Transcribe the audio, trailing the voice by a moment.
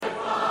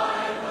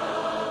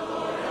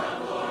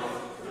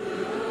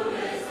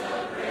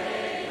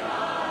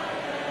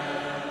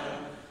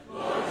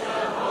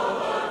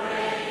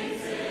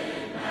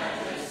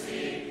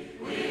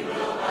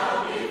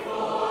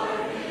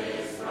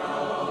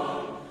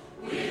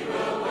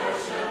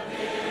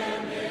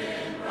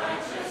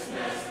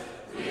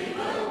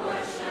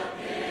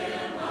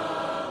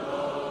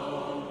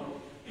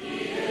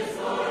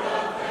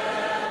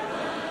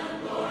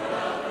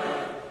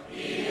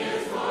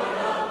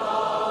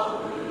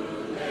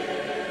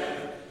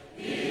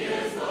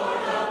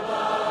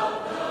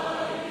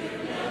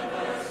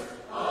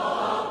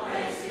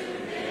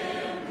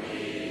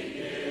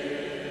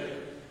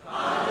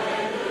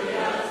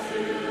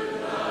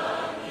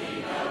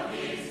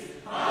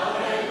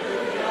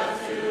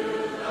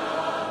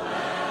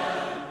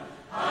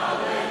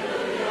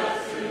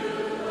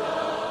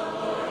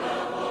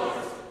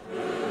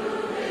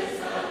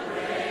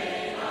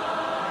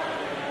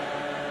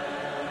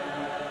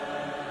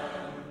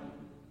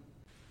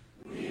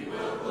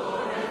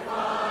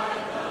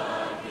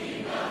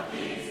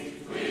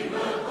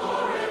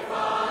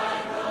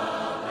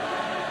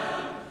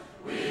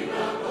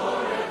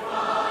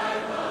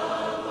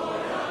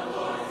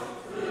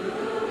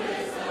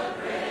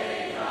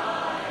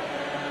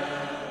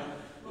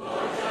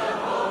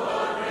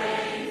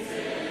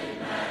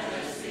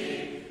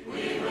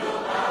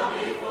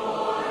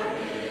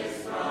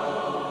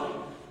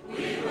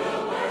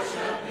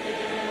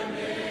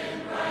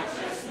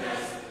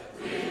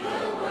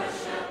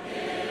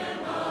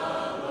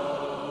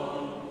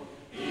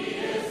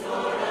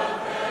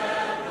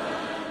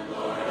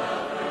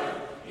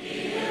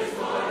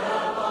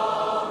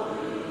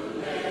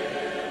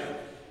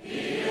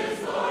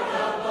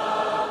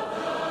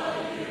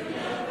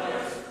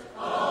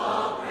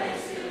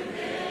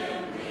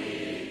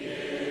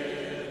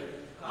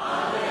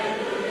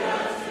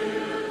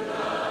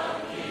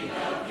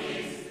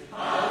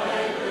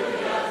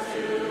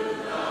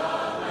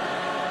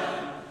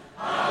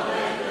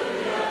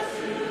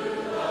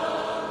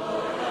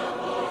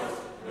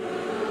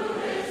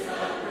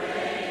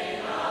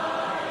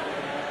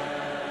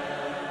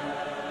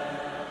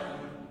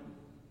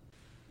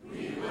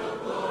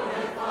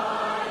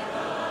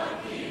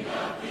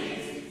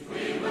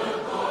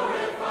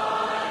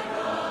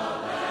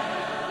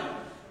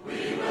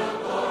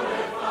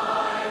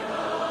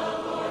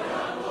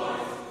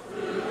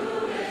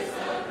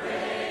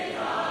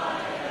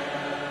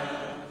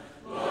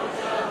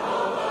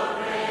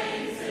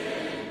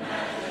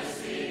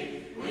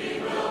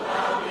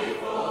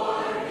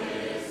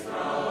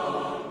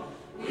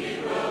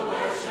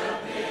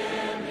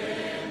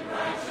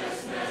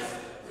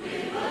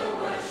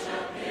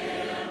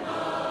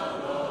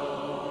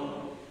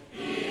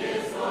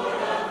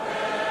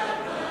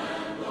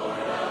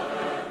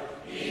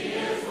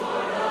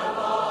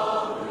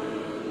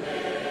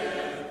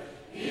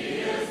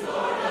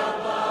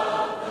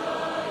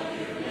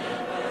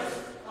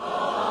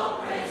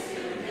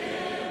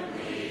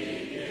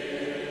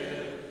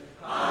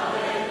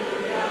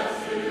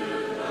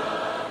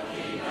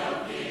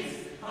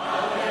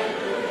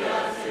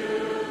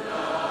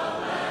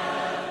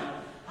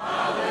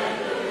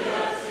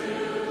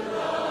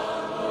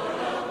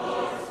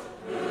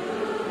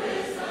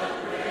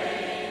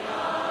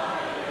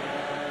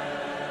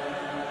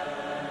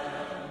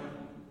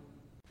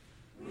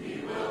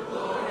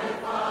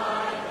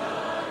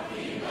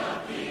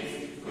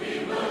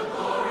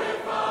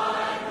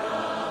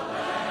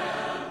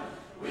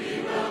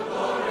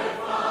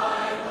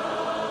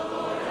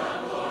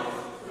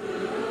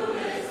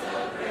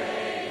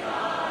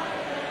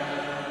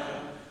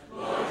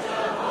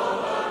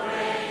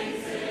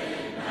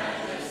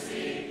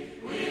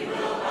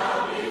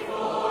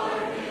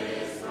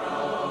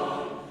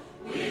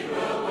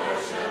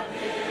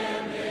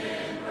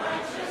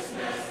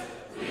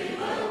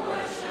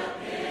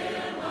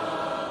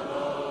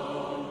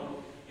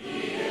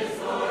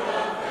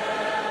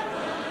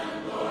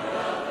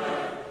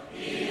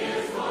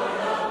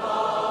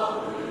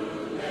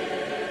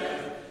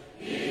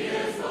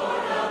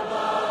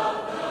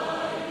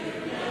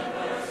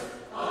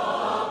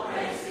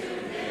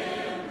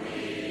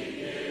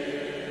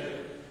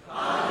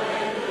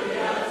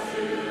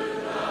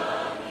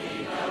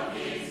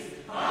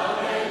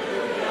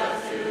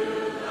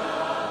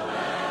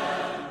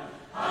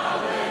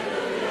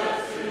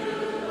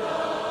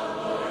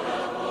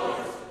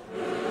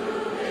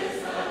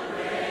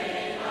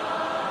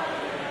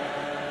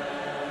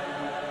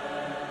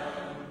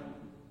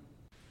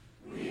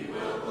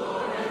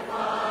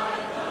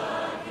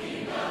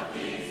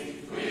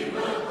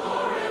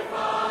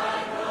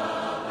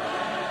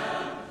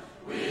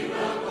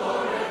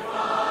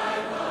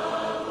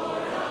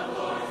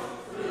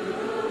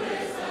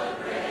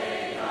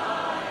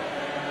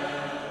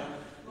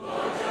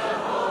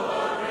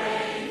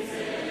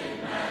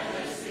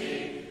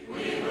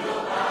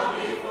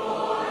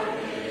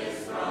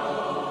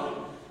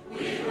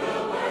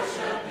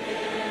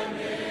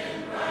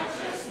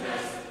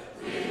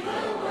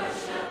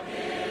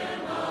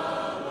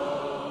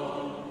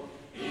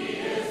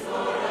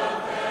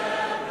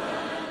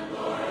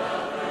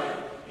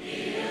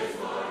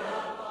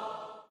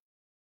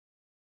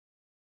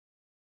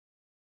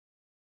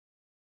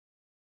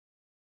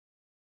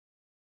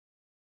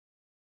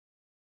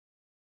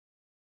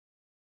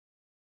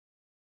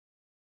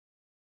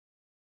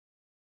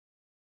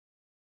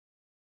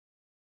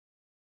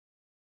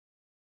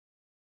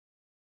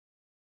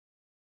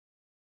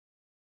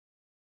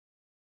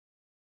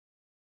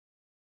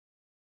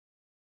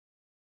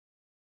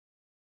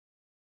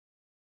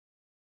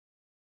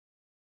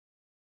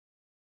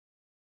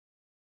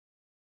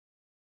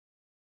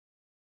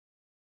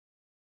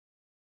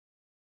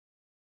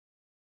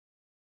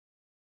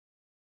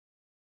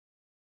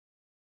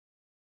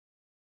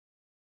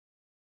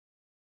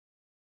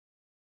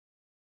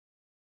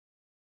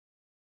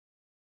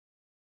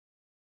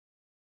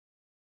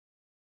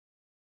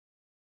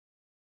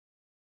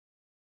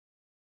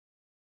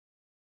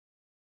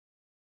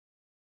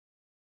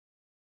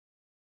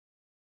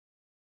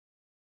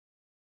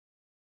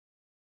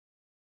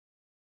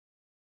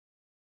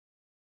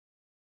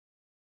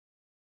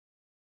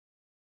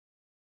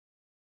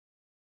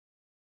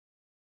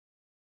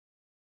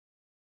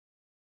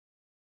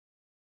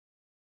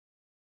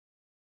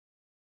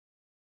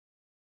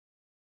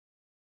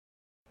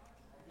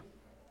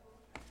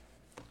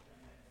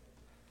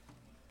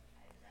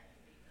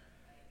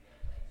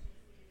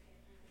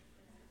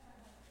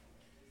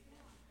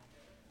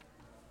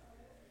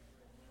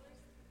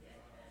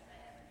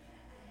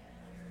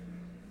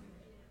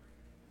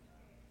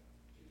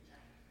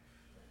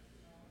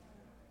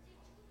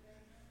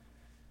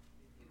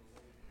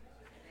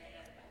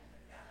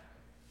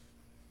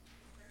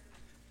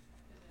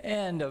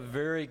And a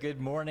very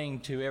good morning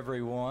to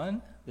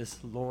everyone this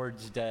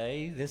Lord's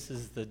Day. This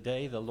is the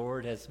day the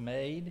Lord has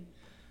made.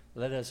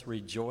 Let us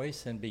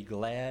rejoice and be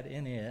glad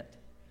in it.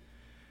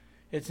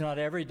 It's not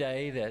every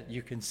day that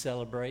you can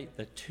celebrate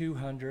the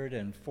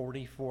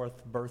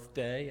 244th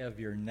birthday of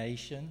your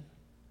nation.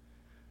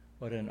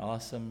 What an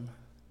awesome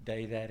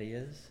day that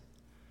is.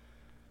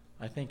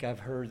 I think I've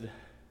heard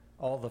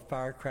all the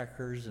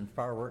firecrackers and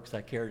fireworks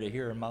I care to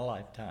hear in my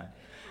lifetime.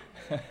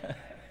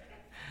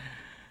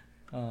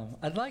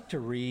 I'd like to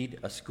read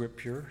a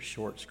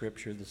short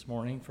scripture this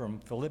morning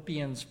from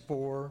Philippians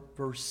 4,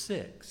 verse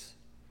 6.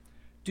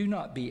 Do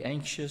not be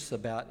anxious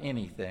about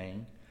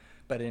anything,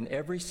 but in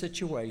every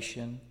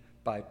situation,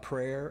 by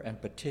prayer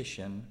and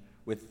petition,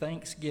 with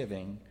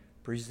thanksgiving,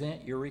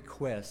 present your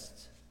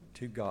requests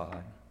to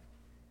God.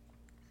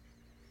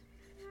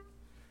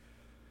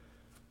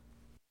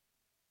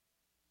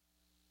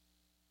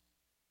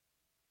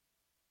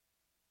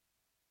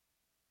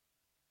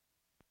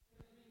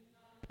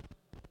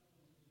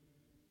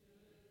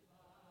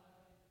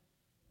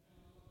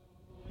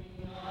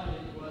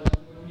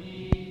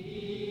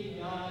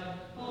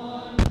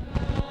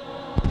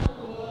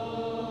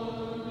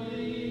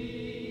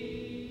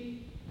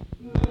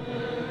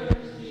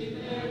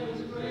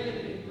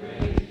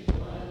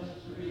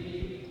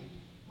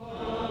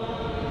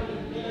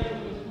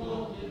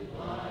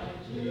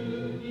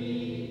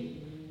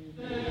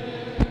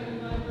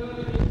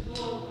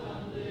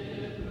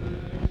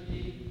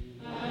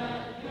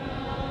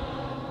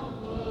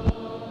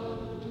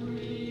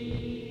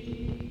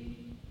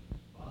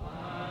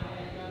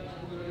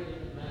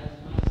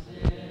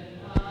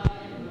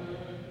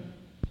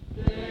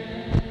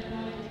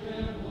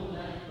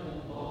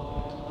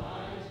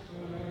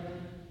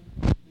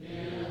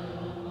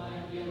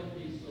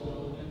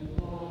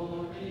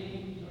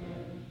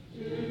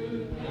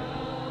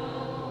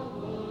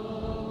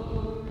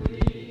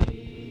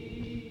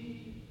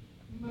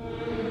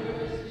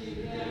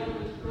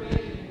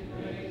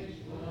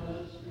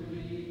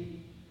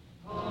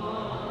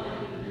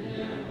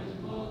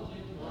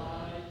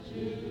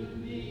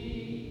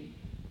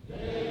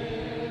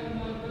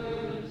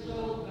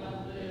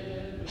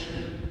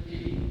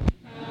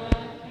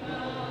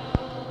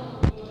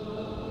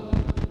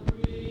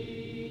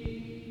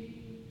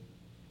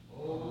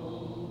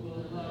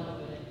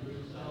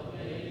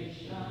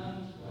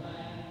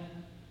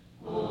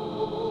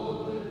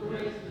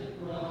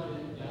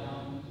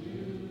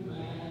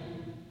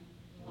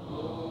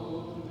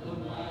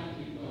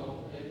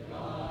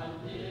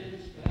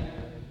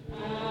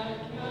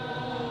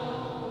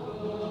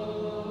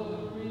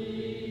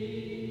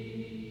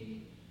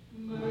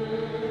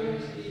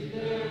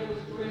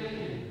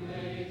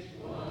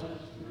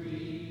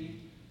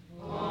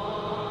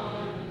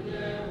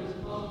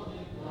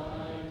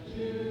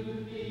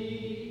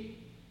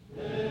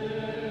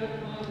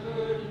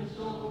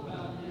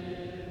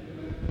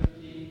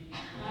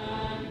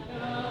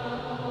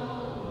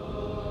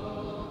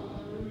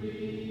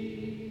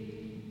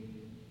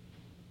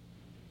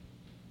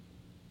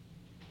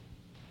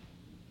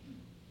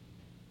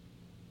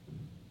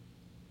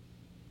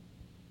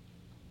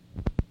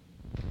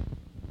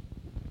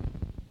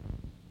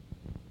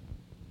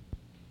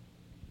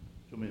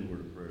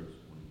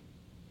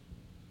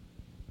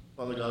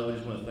 Father God, we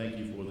just want to thank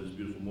you for this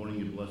beautiful morning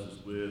you blessed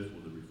us with,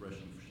 for the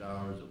refreshing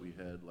showers that we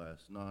had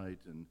last night,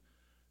 and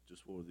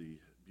just for the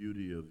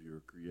beauty of your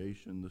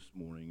creation this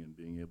morning and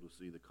being able to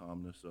see the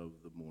calmness of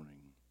the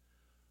morning.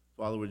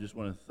 Father, we just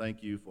want to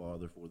thank you,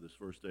 Father, for this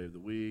first day of the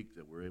week,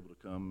 that we're able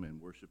to come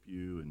and worship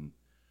you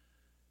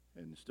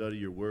and study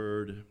your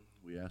word.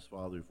 We ask,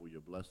 Father, for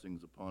your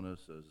blessings upon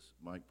us as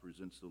Mike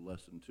presents the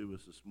lesson to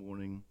us this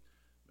morning.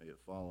 May it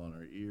fall on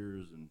our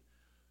ears and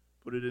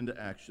put it into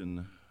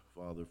action,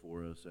 Father,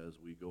 for us as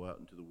we go out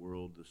into the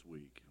world this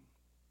week.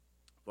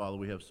 Father,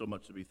 we have so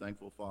much to be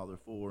thankful, Father,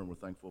 for, and we're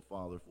thankful,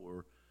 Father,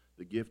 for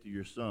the gift of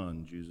your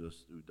Son,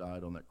 Jesus, who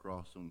died on that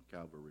cross on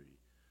Calvary.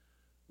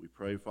 We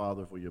pray,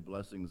 Father, for your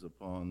blessings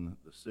upon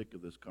the sick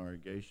of this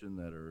congregation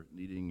that are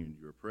needing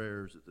your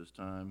prayers at this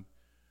time.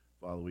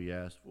 Father, we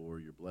ask for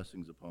your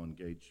blessings upon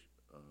Gage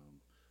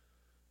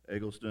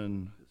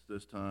Eggleston at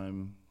this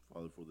time,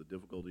 Father, for the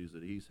difficulties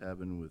that he's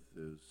having with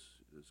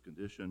his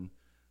condition.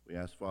 We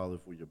ask, Father,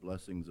 for your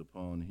blessings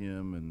upon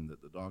him and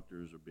that the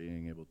doctors are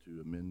being able to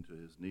amend to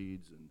his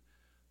needs and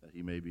that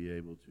he may be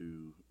able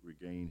to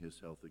regain his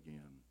health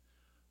again.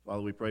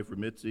 Father, we pray for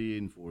Mitzi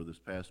and for this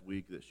past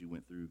week that she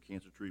went through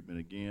cancer treatment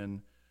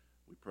again.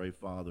 We pray,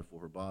 Father, for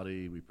her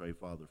body. We pray,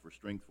 Father, for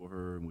strength for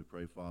her. And we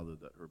pray, Father,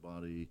 that her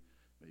body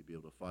may be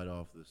able to fight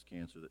off this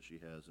cancer that she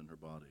has in her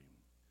body.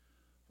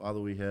 Father,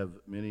 we have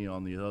many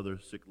on the other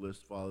sick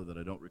list, Father, that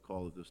I don't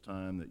recall at this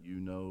time, that you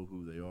know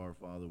who they are,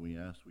 Father. We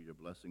ask for your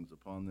blessings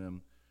upon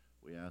them.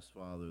 We ask,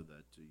 Father,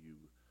 that you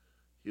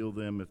heal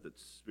them if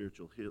it's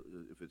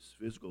if it's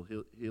physical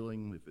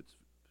healing, if it's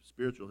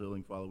spiritual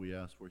healing, Father, we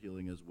ask for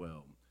healing as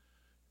well.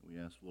 We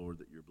ask, Lord,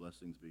 that your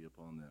blessings be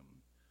upon them.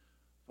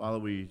 Father,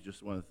 we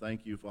just want to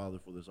thank you, Father,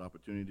 for this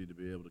opportunity to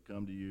be able to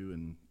come to you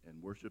and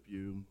worship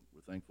you.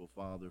 We're thankful,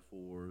 Father,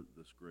 for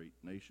this great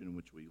nation in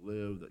which we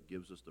live that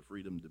gives us the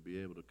freedom to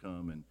be able to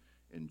come and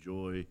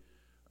enjoy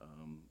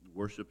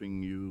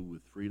worshiping you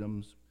with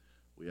freedoms.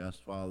 We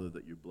ask, Father,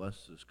 that you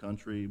bless this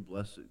country,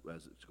 bless it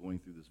as it's going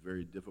through this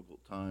very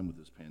difficult time with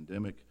this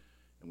pandemic.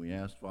 And we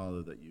ask,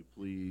 Father, that you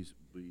please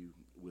be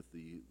with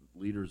the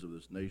leaders of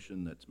this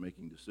nation that's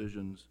making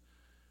decisions.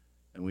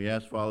 And we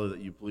ask, Father, that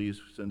you please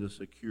send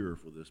us a cure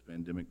for this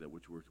pandemic that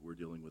which we're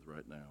dealing with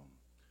right now.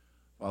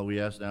 Father,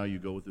 we ask now you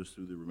go with us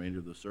through the remainder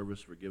of the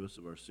service. Forgive us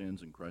of our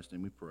sins. In Christ's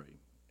name we pray.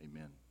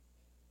 Amen.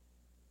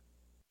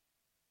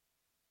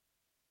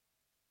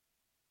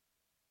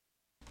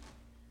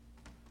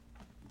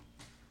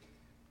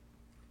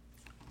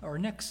 Our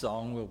next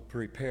song will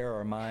prepare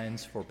our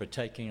minds for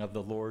partaking of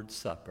the Lord's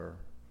Supper.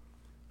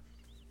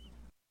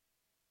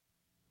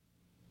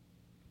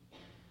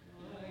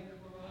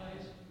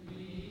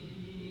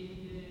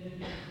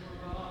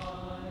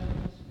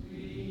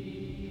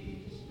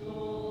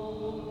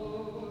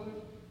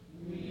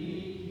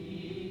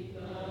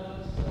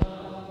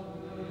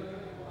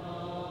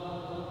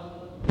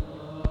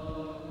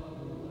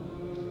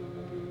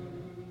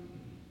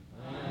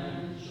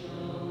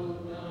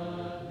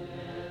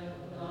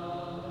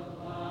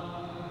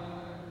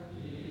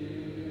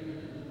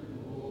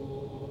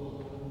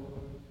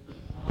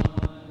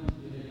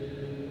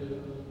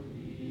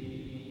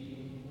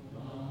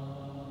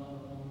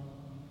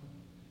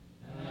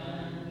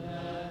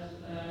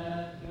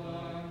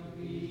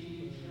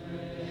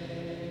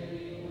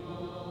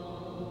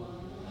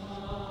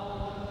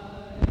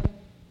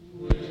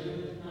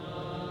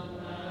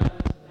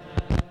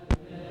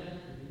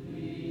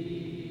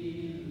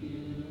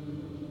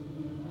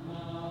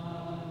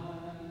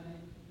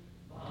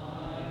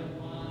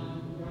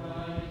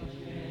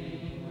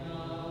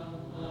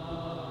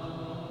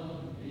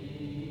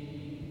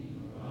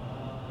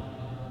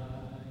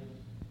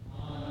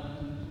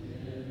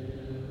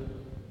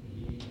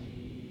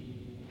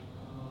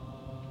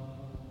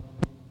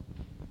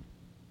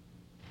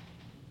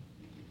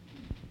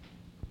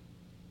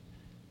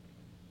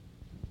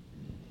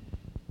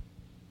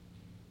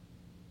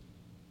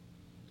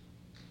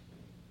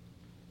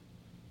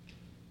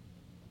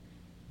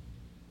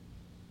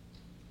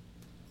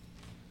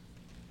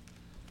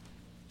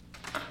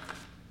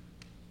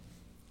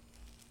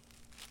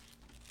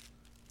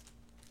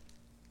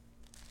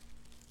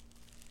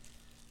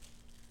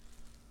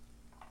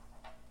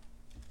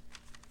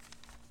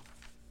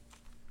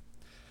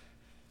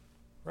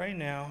 Right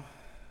now,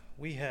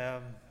 we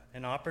have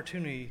an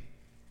opportunity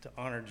to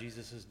honor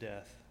Jesus'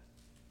 death.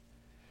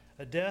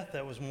 A death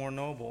that was more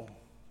noble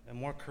and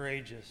more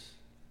courageous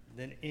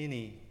than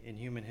any in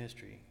human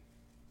history.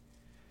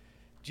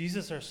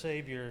 Jesus, our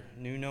Savior,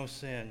 knew no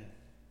sin,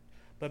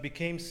 but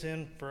became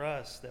sin for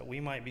us that we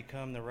might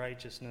become the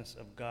righteousness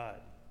of God.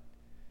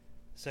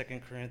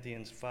 2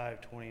 Corinthians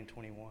 5:20 and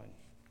 21.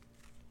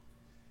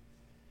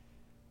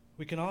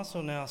 We can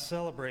also now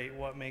celebrate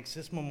what makes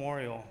this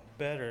memorial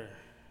better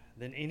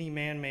than any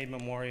man-made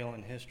memorial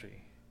in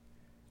history.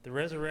 The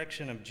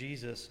resurrection of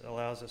Jesus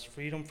allows us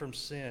freedom from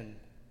sin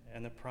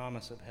and the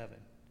promise of heaven.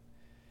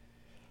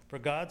 For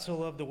God so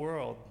loved the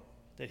world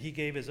that he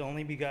gave his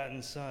only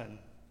begotten Son,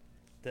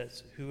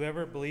 that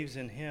whoever believes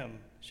in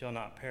him shall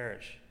not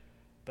perish,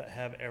 but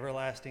have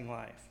everlasting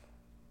life.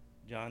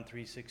 John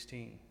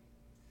 3:16.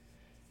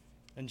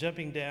 And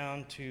jumping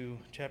down to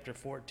chapter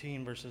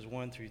 14, verses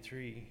 1 through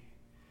 3,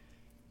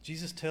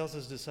 Jesus tells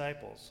his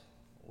disciples,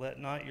 "Let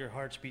not your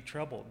hearts be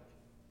troubled.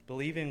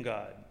 Believe in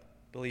God.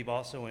 Believe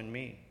also in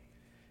me.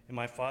 In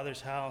my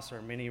Father's house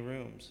are many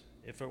rooms.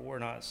 If it were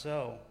not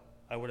so,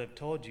 I would have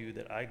told you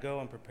that I go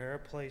and prepare a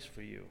place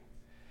for you.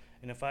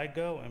 And if I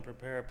go and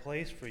prepare a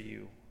place for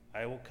you,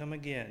 I will come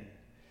again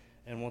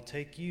and will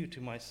take you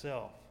to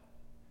myself,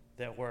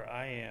 that where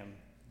I am,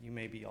 you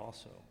may be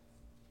also."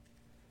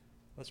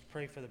 Let's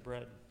pray for the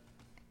bread.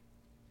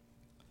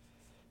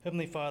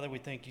 Heavenly Father, we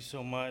thank you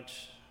so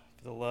much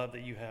for the love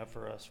that you have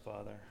for us,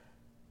 Father.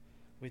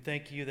 We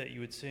thank you that you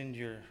would send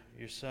your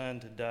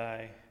Son to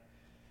die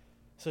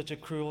such a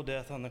cruel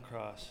death on the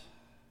cross.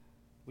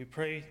 We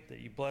pray that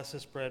you bless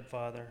this bread,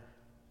 Father,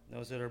 and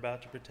those that are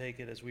about to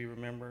partake it as we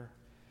remember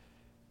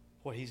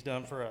what he's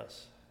done for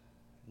us.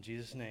 In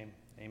Jesus' name,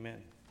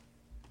 amen.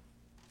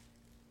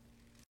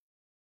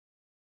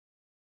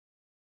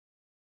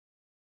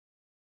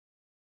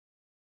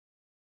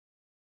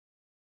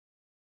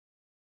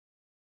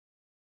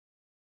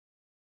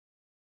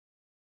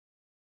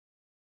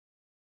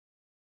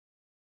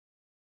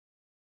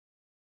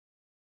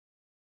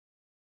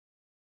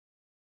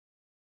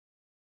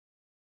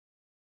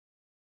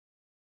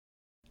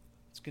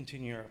 Let's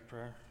continue our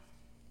prayer.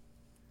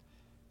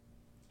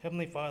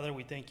 Heavenly Father,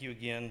 we thank you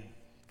again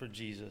for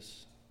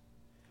Jesus.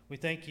 We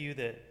thank you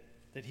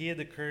that he had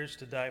the courage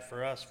to die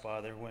for us,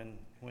 Father,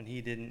 when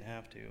he didn't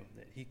have to,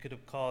 that he could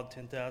have called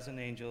 10,000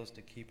 angels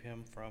to keep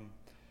him from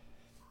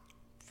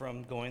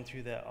going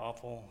through that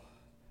awful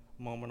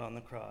moment on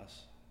the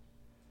cross.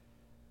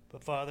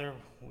 But Father,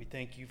 we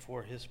thank you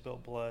for his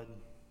spilt blood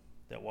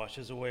that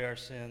washes away our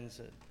sins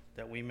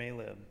that we may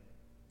live.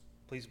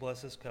 Please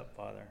bless this cup,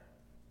 Father.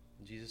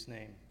 In Jesus'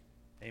 name,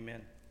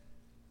 amen.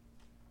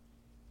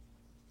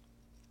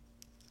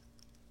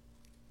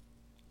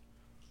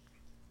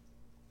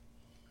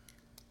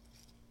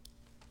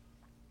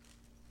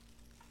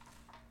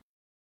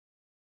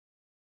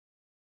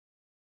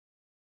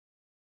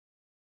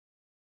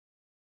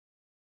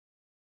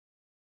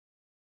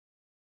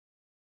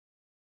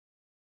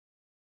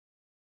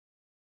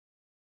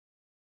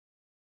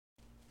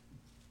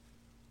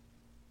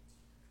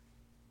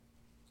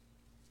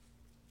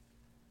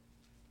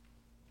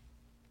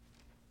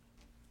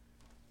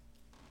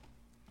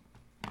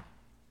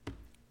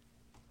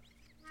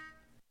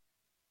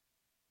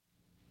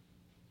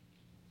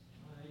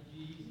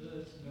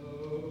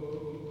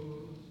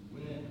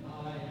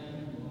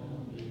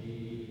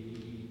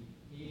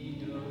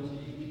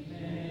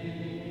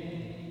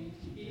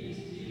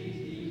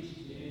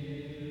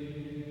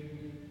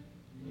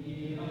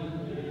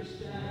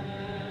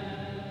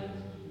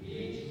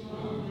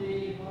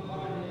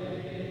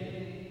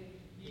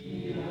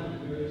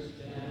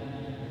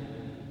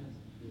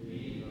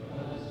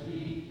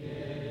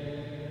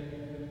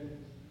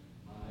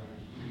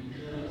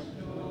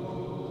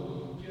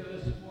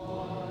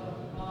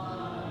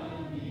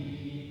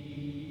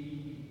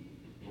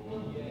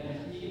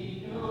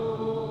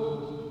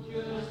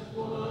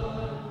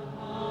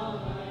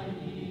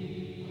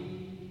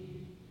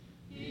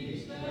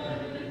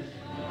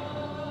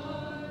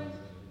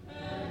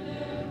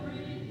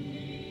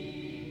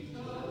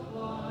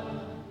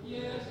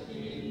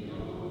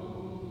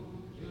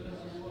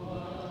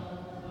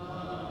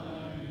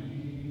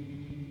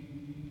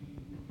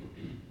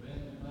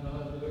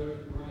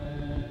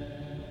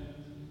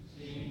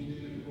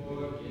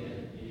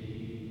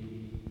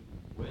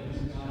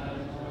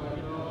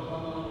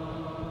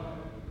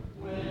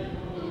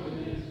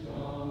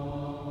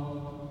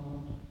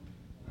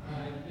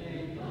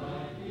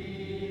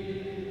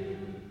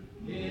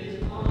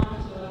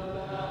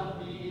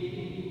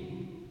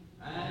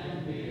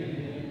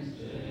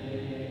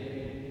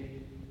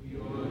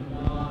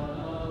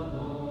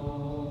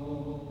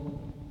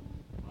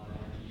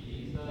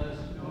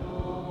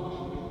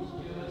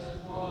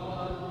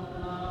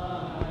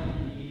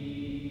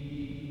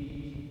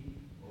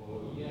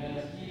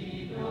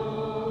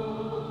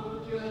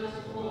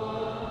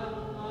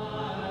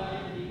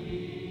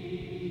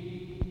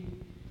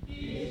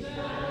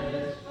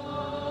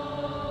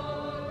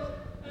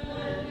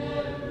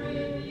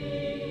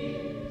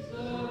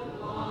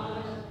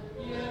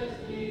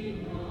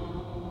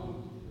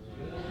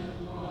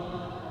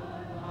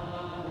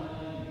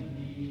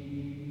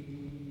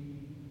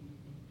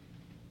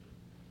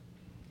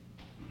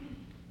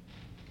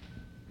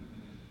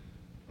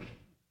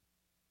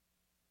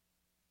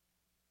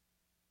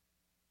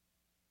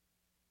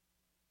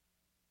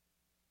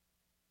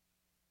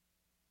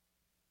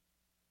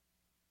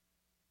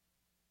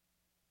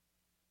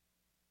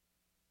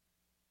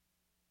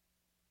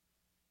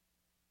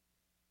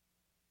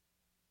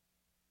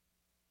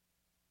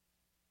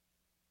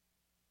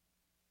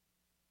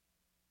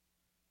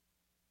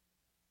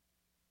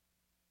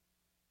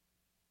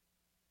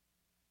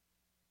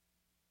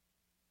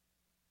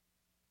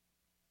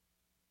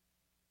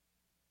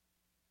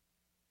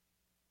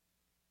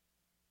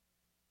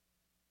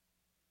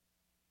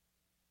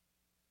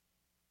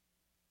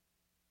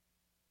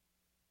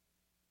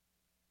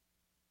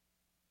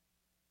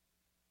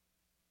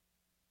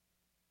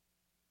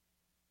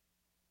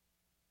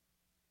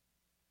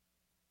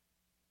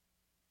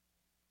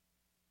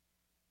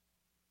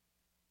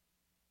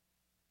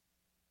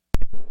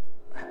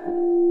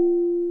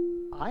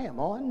 I am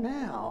on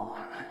now.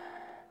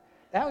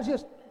 That was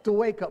just the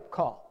wake-up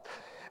call.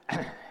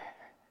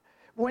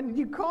 When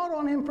you called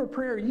on him for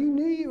prayer, you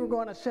knew you were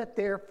going to sit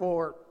there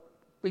for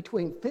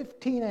between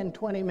 15 and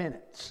 20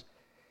 minutes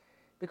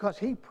because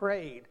he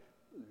prayed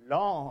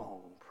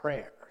long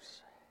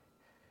prayers.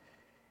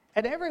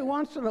 And every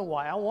once in a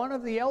while, one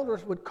of the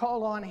elders would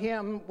call on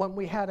him when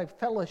we had a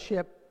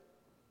fellowship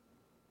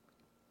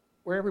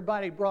where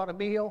everybody brought a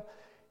meal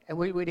and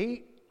we would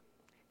eat,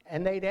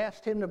 and they'd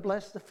asked him to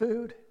bless the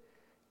food,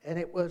 and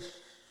it was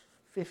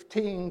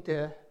 15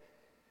 to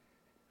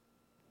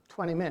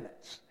 20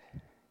 minutes.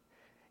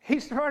 He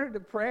started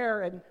the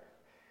prayer, and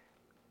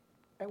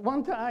at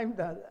one time,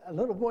 a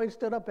little boy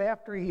stood up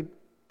after he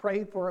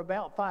prayed for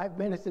about 5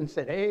 minutes and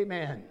said,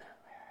 "Amen."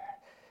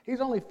 He's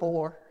only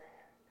 4.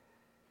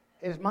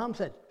 His mom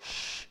said,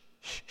 "Shh,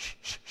 shh, shh,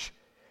 shh, shh."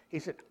 He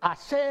said, "I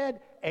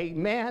said,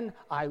 amen,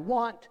 I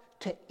want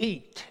to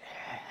eat."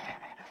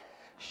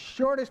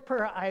 Shortest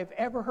prayer I've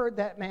ever heard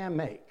that man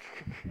make.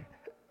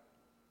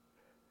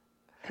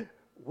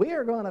 We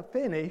are going to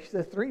finish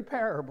the 3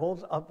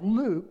 parables of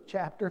Luke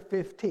chapter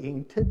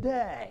 15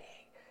 today.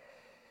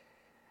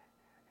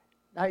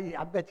 Now,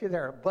 I bet you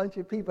there are a bunch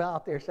of people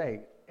out there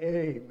saying,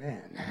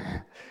 amen,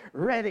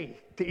 ready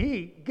to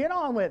eat. Get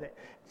on with it.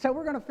 So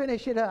we're going to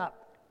finish it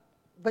up.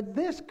 But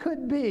this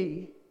could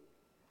be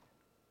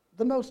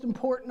the most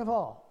important of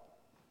all.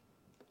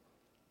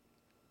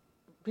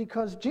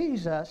 Because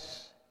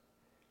Jesus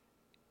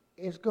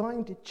is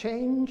going to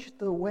change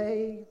the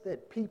way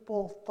that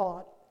people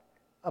thought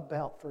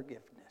about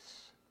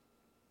forgiveness.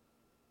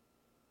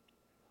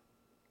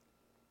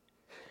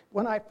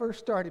 When I first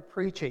started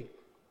preaching,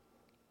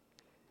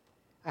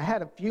 I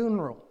had a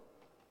funeral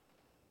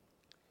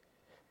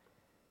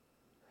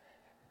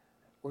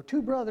where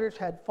two brothers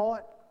had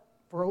fought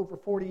for over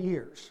 40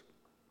 years.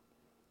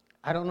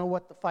 I don't know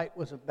what the fight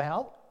was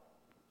about.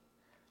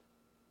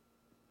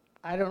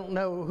 I don't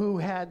know who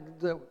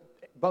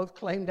both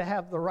claimed to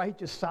have the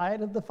righteous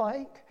side of the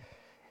fight.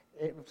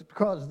 It was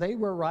because they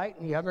were right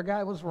and the other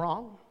guy was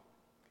wrong.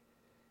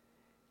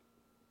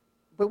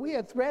 But we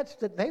had threats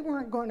that they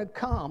weren't going to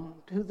come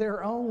to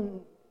their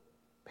own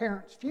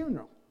parents'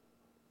 funeral.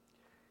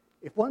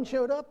 If one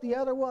showed up, the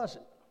other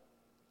wasn't.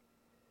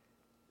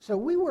 So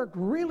we worked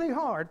really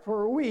hard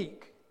for a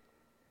week.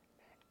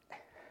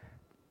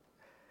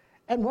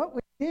 And what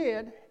we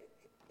did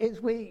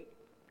is we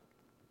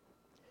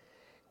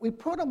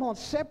put them on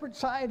separate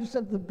sides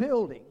of the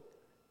building.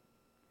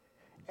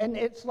 And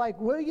it's like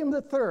William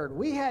III.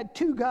 We had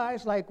two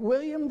guys like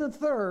William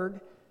III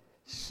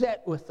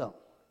sit with them,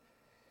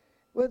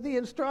 with the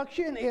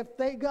instruction, if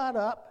they got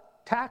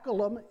up, tackle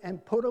them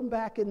and put them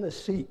back in the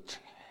seat.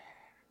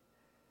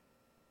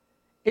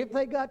 If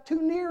they got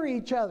too near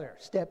each other,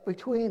 step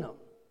between them.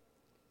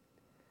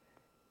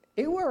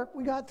 It worked.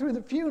 We got through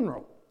the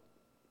funeral.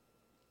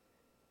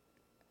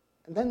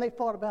 And then they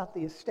fought about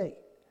the estate.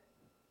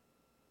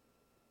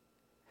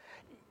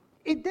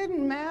 It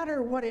didn't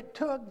matter what it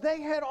took.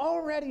 They had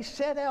already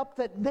set up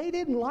that they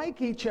didn't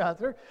like each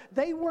other.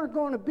 They weren't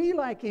going to be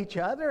like each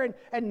other,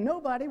 and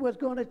nobody was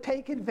going to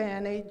take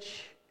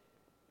advantage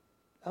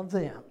of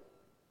them.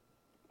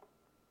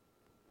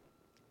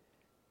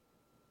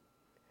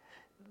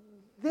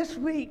 This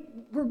week,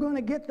 we're going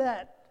to get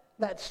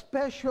that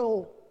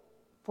special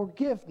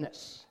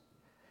forgiveness.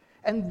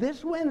 And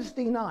this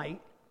Wednesday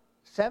night,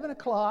 7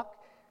 o'clock,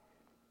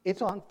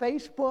 it's on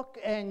Facebook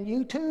and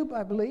YouTube,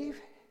 I believe.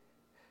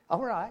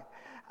 All right.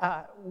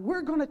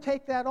 We're going to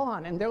take that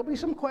on, and there'll be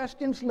some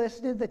questions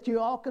listed that you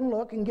all can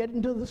look and get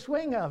into the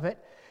swing of it.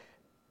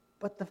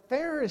 But the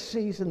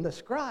Pharisees and the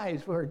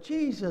scribes were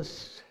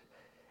Jesus,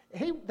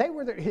 they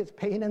were his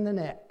pain in the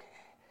neck.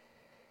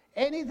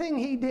 Anything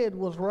he did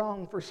was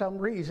wrong for some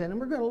reason, and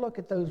we're going to look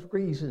at those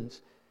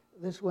reasons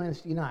this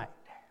Wednesday night.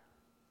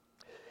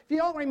 If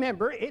you all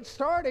remember, it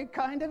started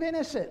kind of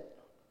innocent.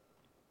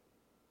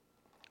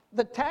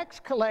 The tax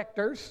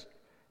collectors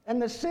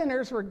and the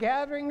sinners were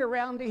gathering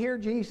around to hear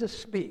Jesus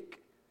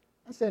speak.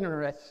 That's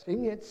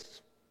interesting.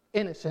 It's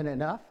innocent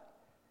enough.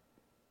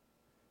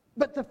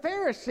 But the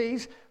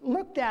Pharisees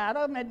looked at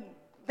him and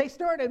they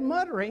started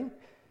muttering,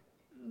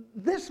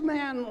 "This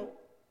man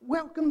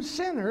welcomes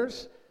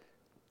sinners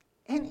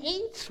and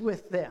eats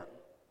with them."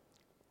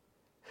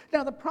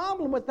 Now, the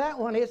problem with that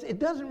one is it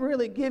doesn't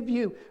really give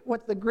you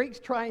what the Greek's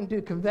trying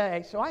to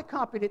convey, so I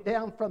copied it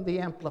down from the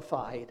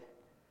Amplified.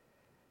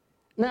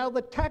 Now,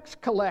 the tax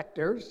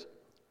collectors,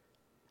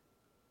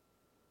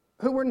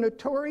 who were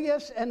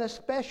notorious and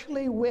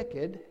especially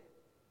wicked,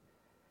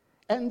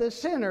 and the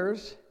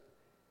sinners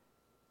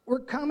were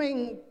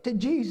coming to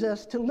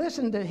Jesus to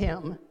listen to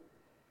him,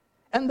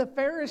 and the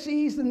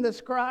Pharisees and the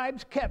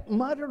scribes kept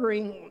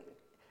muttering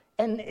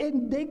and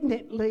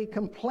indignantly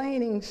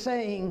complaining,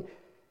 saying,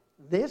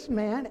 "This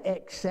man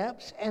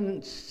accepts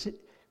and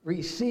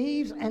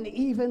receives and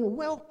even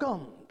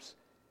welcomes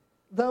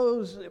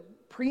those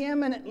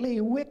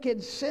preeminently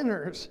wicked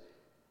sinners,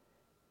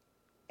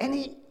 and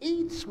he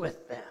eats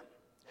with them."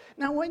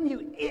 Now, when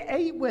you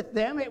ate with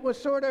them, it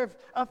was sort of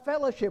a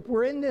fellowship.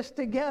 We're in this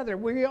together.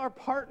 We are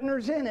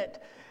partners in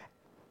it.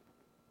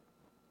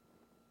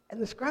 And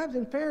the scribes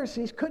and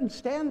Pharisees couldn't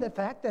stand the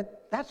fact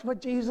that that's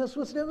what Jesus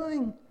was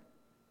doing.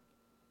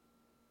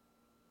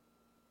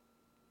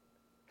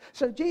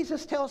 So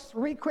Jesus tells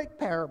 3 quick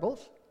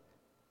parables: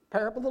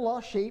 parable of the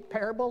lost sheep,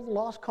 parable of the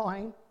lost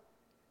coin,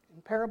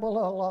 and parable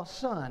of the lost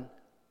son.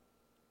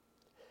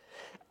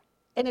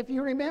 And if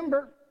you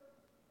remember,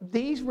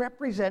 these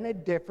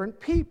represented different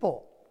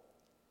people.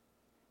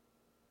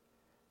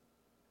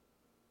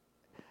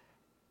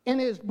 In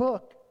his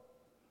book,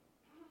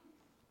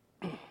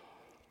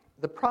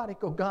 The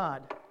Prodigal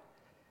God,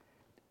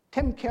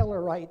 Tim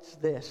Keller writes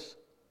this: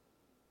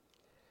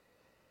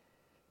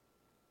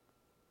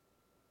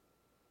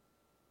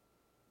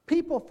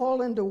 people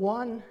fall into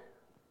one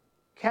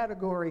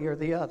category or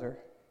the other.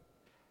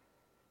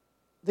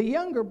 The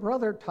younger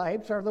brother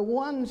types are the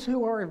ones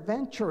who are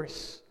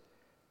adventurous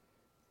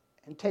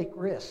and take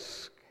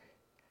risks.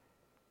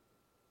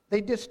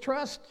 They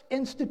distrust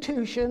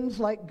institutions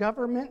like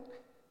government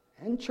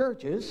and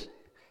churches.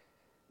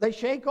 They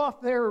shake off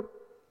their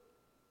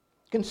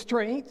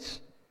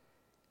constraints,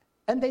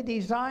 and they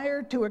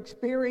desire to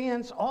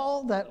experience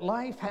all that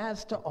life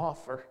has to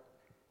offer.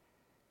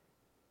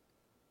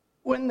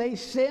 When they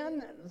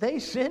sin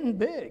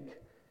big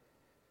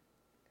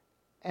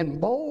and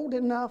bold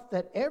enough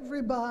that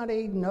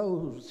everybody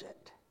knows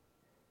it.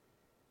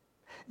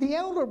 The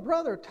elder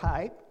brother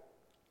type,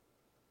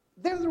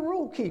 they're the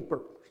rule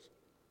keepers.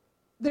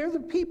 They're the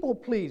people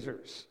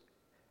pleasers.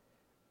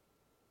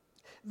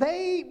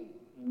 They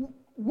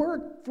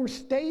work for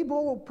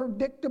stable,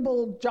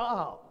 predictable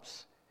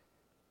jobs.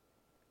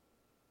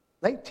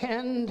 They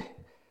tend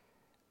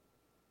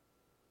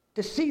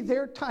to see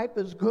their type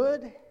as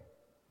good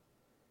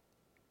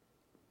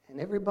and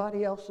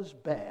everybody else is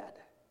bad.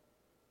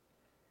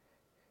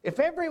 If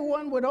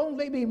everyone would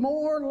only be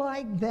more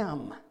like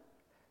them,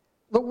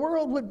 the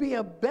world would be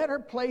a better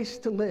place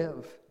to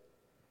live.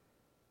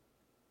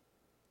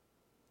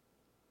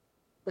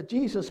 But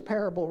Jesus'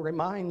 parable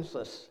reminds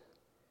us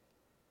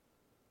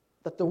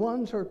that the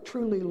ones who are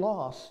truly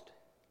lost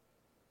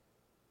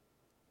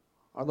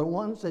are the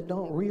ones that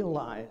don't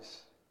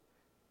realize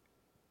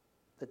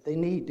that they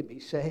need to be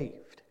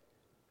saved.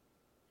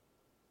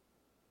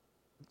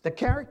 The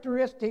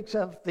characteristics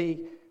of the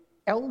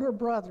elder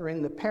brother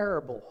in the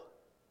parable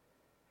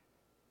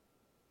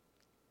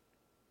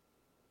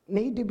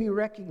need to be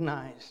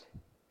recognized.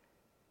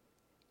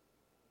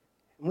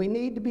 We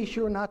need to be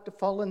sure not to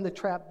fall in the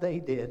trap they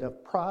did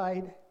of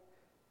pride,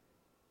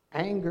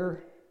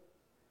 anger,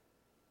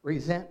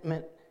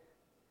 resentment,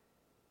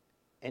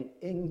 and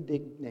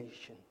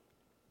indignation.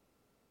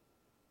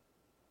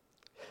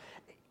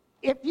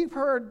 If you've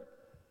heard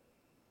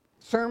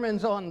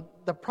sermons on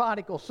the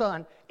prodigal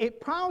son, it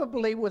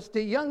probably was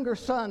the younger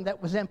son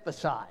that was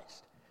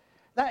emphasized.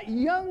 That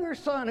younger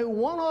son who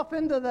went off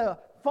into the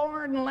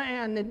foreign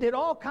land and did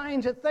all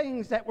kinds of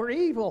things that were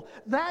evil.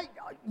 That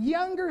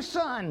younger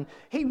son,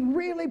 he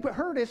really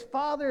hurt his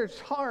father's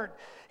heart.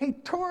 He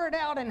tore it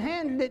out and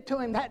handed it to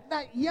him.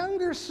 That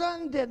younger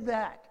son did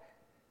that.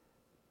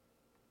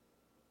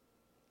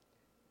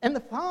 And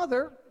the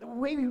father,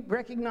 we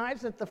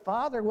recognize that the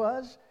father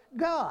was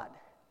God.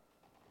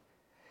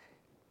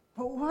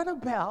 But what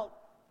about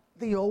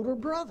the older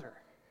brother?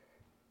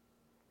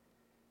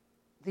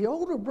 The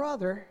older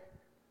brother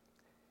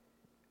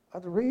are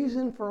the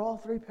reason for all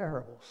three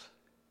parables.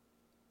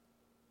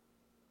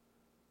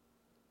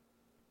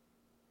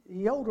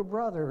 The older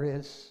brother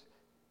is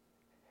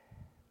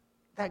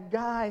that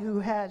guy who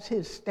has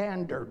his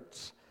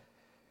standards.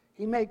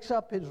 He makes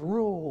up his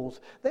rules.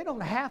 They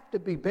don't have to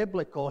be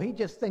biblical. He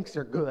just thinks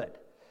they're good.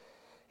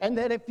 And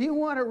that if you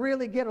want to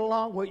really get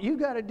along, what you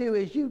got to do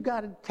is you've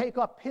got to take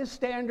up his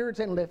standards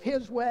and live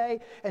his way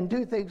and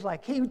do things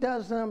like he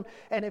does them.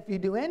 And if you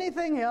do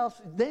anything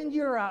else, then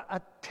you're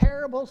a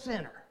terrible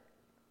sinner.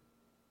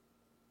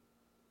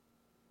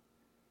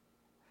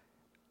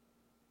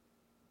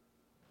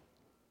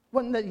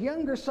 When the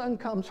younger son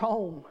comes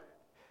home,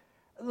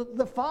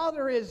 the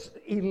father is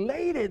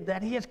elated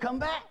that he has come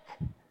back.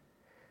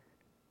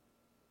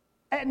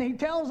 And he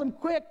tells him,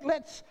 quick,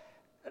 let's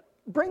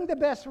bring the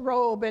best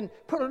robe and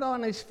put it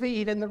on his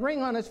feet and the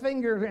ring on his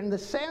finger and the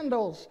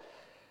sandals.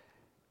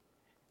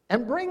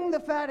 And bring the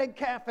fatted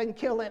calf and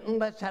kill it and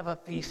let's have a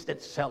feast and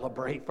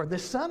celebrate. For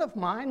this son of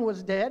mine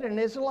was dead and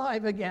is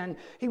alive again.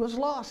 He was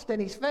lost and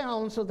he's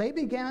found. So they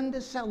began to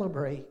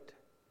celebrate.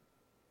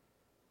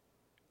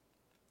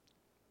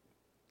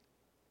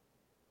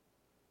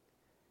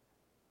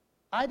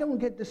 I don't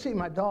get to see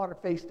my daughter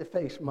face to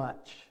face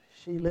much.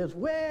 She lives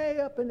way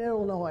up in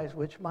Illinois,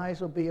 which might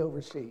as well be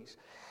overseas.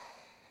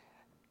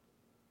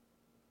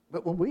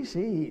 But when we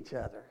see each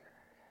other,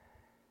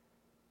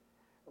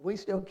 we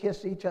still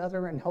kiss each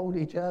other and hold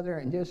each other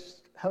and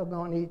just hug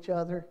on each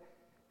other.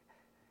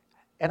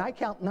 And I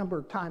count the number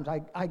of times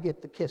I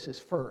get the kisses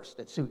first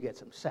and Sue gets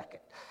them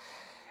second.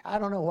 I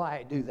don't know why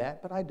I do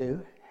that, but I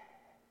do.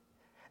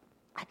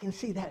 I can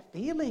see that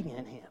feeling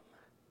in him.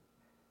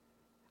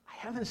 I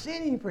haven't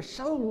seen him for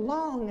so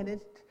long,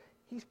 and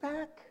he's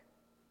back.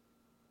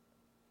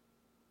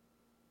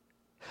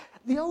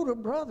 The older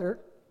brother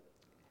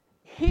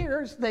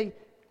hears the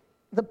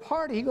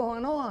party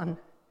going on,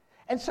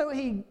 and so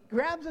he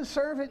grabs a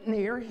servant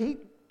near, he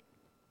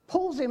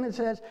pulls him and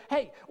says,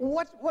 hey,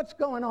 what's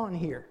going on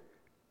here?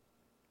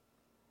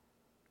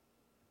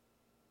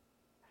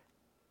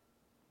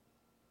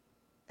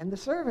 And the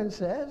servant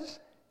says,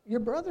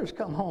 your brother's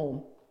come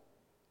home.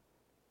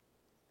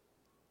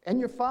 And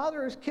your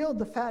father has killed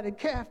the fatted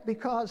calf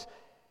because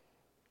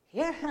he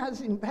has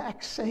him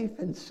back safe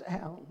and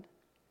sound.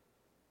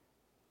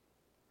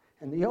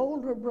 And the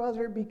older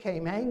brother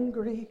became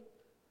angry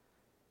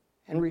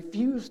and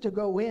refused to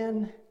go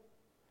in.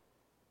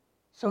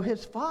 So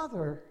his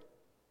father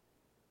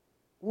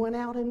went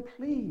out and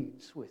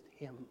pleads with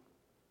him.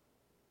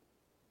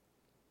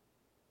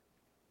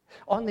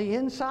 On the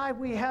inside,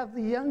 we have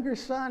the younger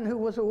son who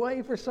was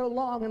away for so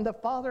long, and the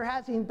father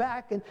has him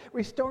back and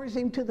restores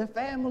him to the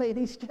family, and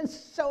he's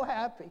just so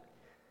happy.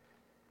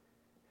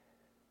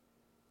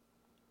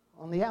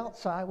 On the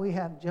outside, we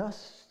have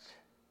just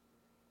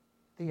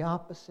the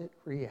opposite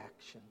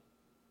reaction.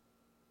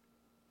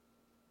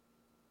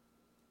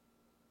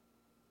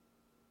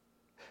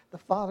 The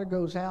father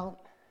goes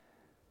out,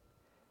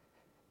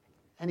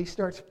 and he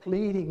starts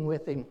pleading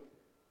with him.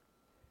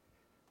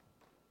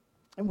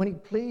 And when he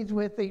pleads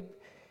with him,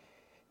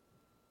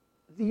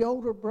 the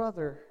older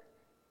brother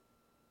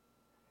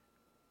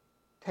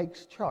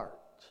takes charge.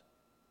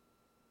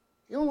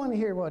 You don't want to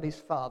hear what his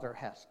father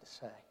has to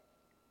say.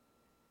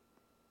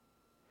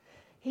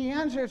 He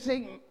answers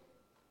saying,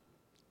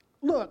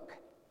 look,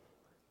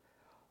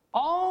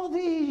 all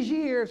these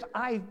years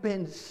I've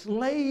been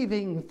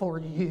slaving for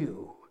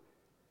you.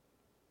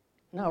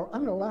 Now,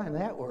 underline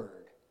that word.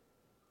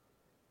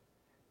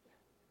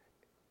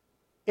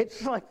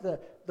 It's like the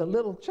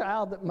little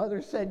child that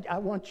mother said, I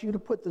want you to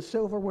put the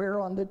silverware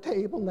on the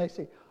table. And they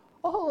say,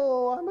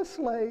 oh, I'm a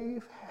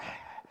slave.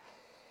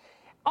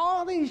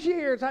 All these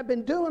years I've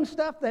been doing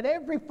stuff that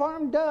every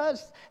farm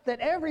does, that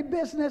every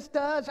business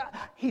does.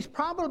 He's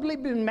probably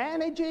been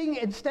managing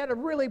instead of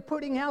really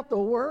putting out the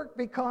work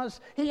because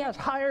he has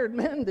hired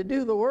men to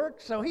do the work.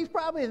 So he's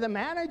probably the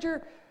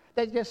manager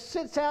that just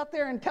sits out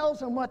there and tells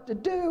them what to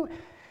do.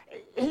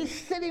 He's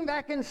sitting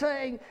back and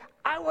saying,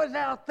 I was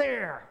out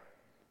there.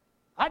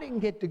 I didn't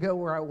get to go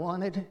where I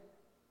wanted.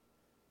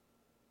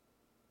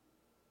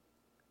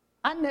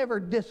 I never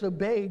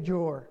disobeyed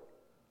your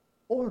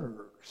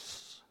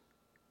orders.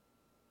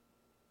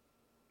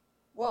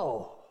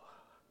 Whoa.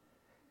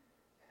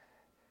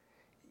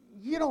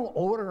 You don't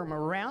order him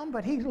around,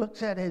 but he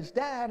looks at his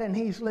dad, and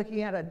he's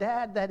looking at a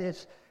dad that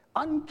is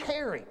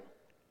uncaring.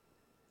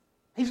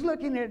 He's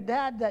looking at a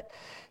dad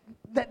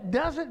that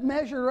doesn't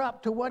measure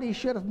up to what he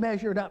should have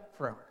measured up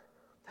for.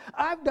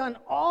 I've done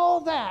all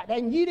that,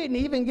 and you didn't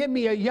even give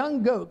me a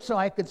young goat so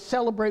I could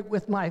celebrate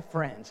with my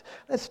friends.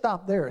 Let's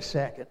stop there a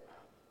second.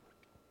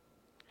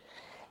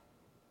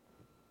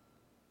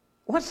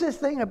 What's this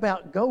thing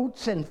about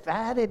goats and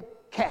fatted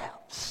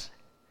calves?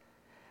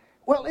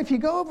 Well, if you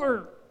go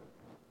over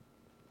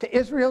to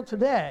Israel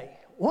today,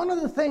 one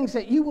of the things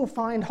that you will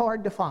find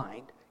hard to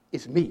find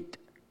is meat.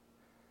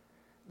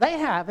 They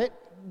have it,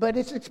 but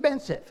it's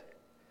expensive.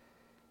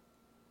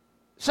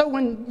 So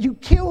when you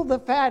kill the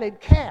fatted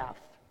calf,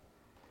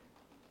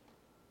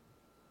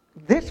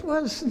 this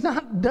was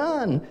not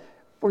done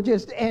for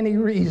just any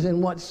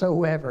reason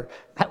whatsoever.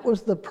 That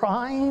was the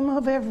prime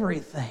of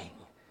everything.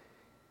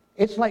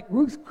 It's like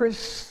Ruth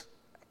Chris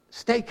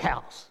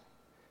Steakhouse.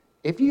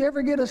 If you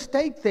ever get a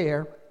steak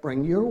there,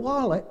 bring your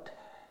wallet.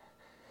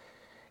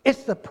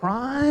 It's the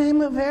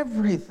prime of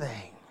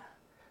everything,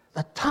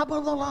 the top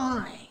of the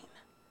line.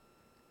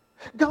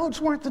 Goats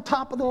weren't the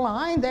top of the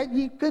line. That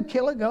you could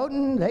kill a goat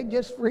and they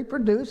just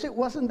reproduce. It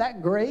wasn't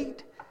that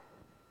great.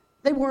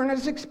 They weren't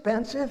as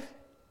expensive.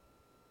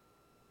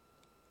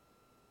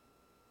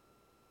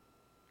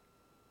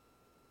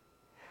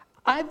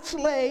 I've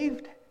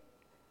slaved.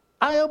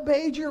 I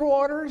obeyed your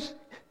orders.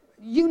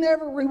 You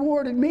never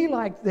rewarded me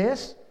like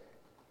this,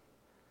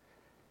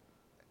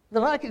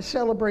 that I could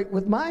celebrate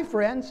with my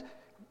friends.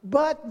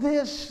 But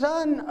this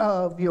son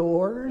of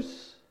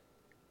yours,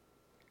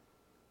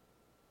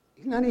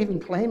 he's not even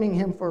claiming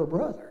him for a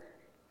brother.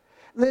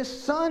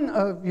 This son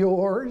of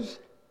yours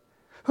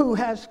who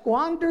has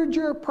squandered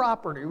your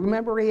property.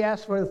 Remember, he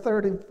asked for a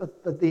third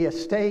of the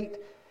estate.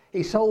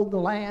 He sold the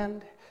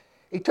land.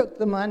 He took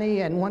the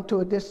money and went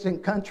to a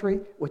distant country,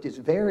 which is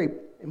very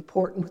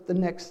important with the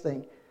next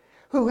thing.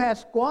 Who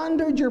has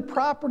squandered your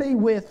property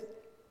with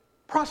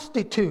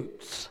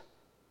prostitutes.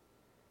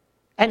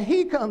 And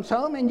he comes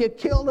home and you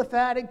kill the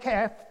fatted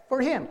calf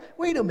for him.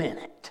 Wait a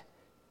minute.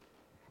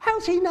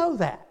 How's he know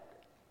that?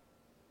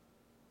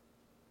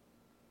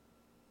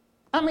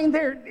 I mean,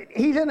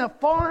 he's in a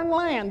foreign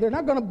land. They're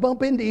not going to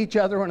bump into each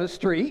other on the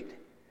street.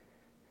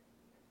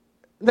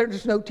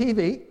 There's no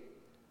TV.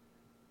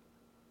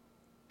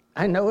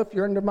 I know if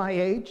you're under my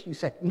age, you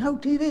say, no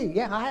TV.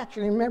 Yeah, I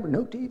actually remember,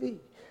 no TV.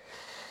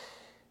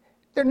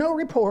 There are no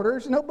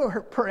reporters, no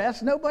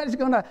press. Nobody's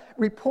going to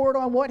report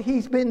on what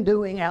he's been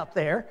doing out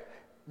there.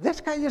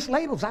 This guy just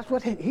labels. That's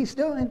what he's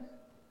doing.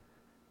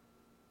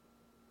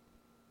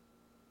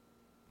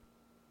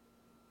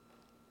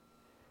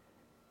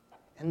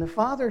 And the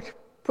father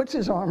puts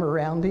his arm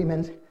around him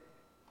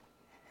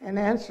and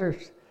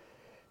answers,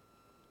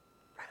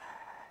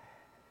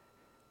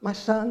 my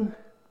son,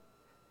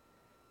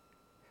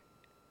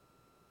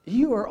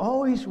 you are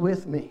always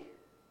with me.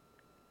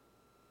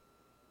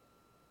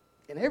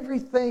 And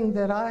everything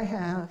that I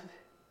have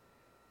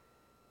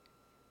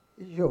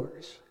is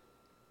yours.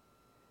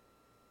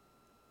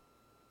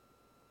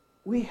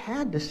 We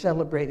had to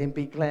celebrate and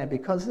be glad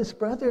because this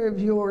brother of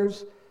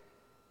yours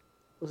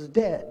was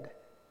dead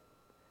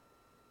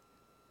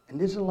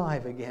and is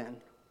alive again.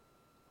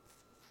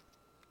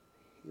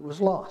 He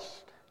was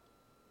lost.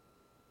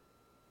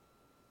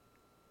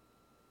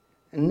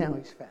 And now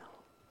he's found.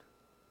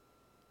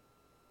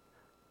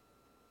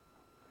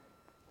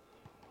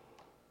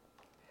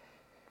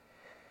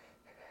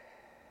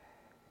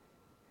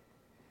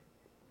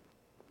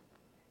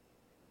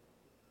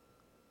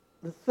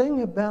 The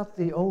thing about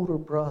the older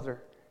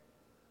brother,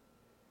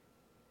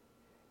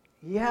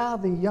 yeah,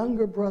 the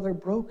younger brother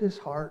broke his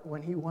heart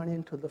when he went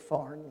into the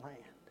foreign land.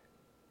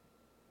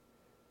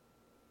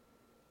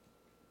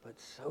 But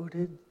so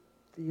did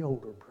the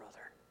older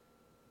brother.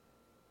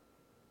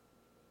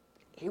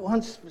 He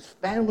wants his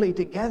family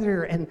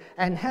together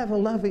and have a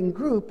loving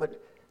group,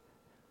 but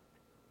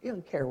he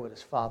doesn't care what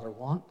his father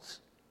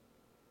wants.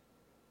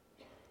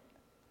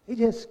 He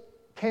just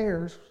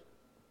cares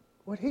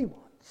what he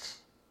wants.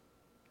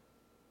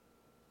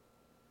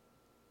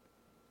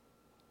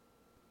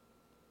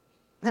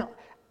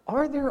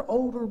 Are there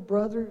older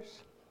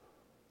brothers?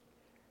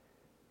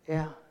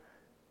 Yeah.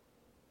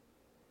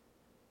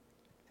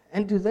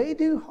 And do they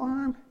do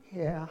harm?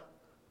 Yeah.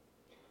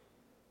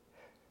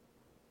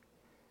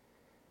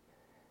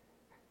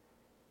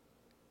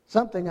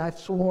 Something I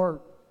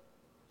swore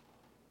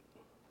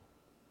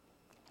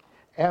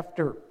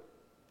after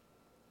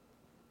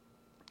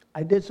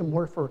I did some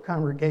work for a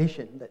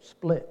congregation that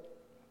split.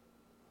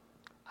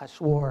 I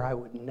swore I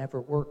would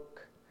never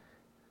work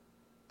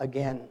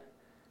again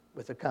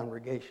with a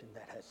congregation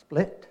that has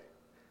split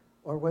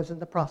or was in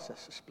the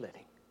process of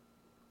splitting.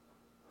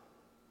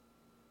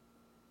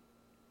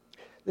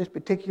 This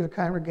particular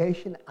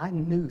congregation, I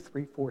knew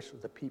 3/4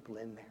 of the people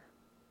in there.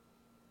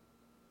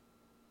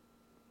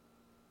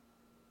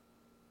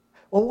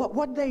 Well,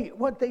 what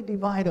they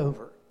divide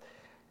over?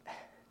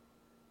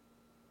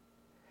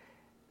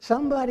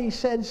 Somebody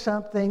said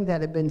something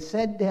that had been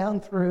said down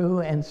through,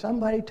 and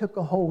somebody took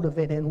a hold of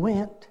it and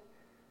went.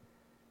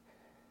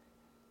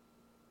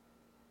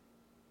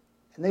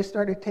 And they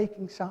started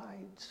taking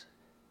sides.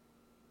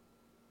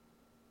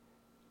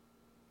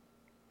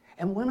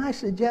 And when I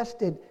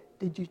suggested,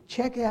 did you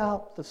check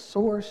out the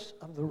source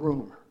of the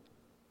rumor?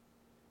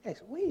 They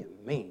said, what do you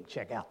mean,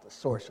 check out the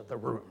source of the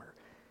rumor?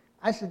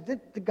 I said,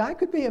 the guy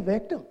could be a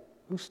victim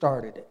who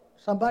started it.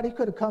 Somebody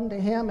could have come to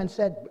him and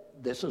said,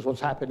 this is what's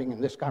happening in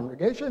this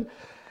congregation.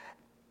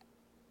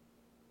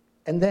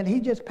 And then he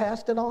just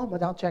passed it on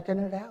without checking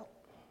it out.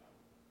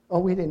 Oh,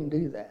 we didn't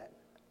do that.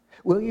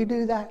 Will you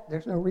do that?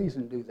 There's no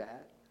reason to do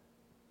that.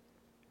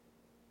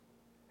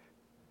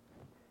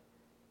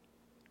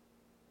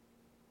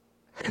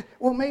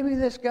 Well, maybe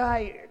this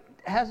guy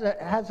has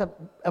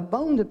a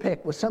bone to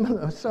pick with some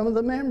of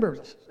the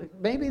members.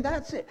 Maybe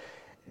that's it.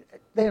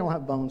 They don't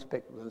have bones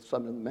picked with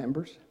some of the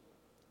members.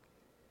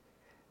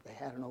 They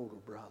had an older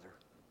brother.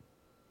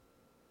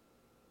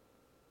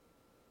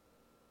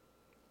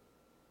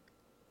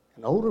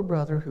 An older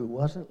brother who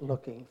wasn't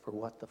looking for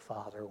what the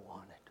father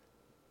wanted.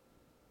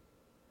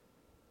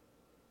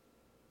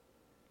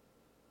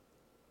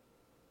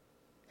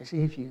 You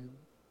see, if you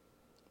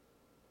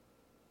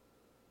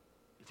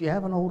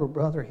have an older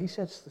brother, he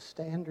sets the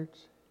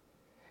standards.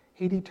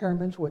 He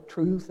determines what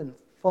truth and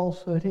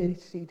falsehood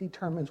is. He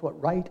determines what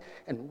right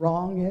and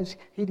wrong is.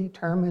 He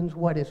determines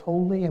what is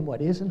holy and what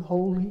isn't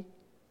holy.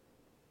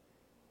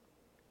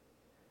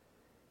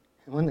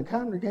 And when the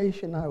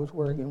congregation I was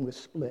working with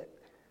split,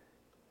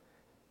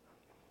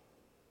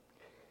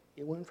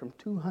 it went from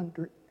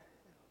 200,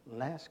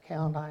 last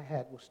count I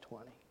had was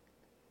 20.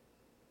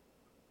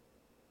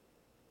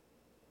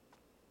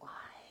 Why?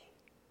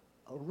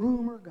 A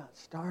rumor got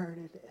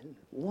started, and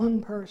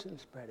one person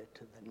spread it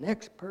to the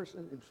next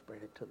person, who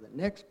spread it to the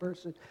next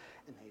person,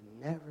 and they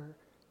never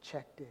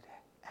checked it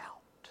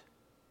out.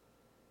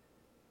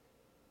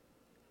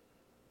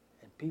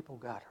 And people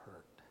got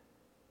hurt.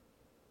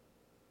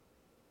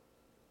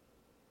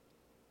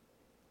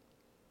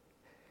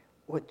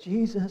 What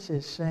Jesus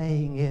is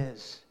saying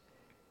is,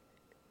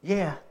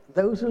 yeah,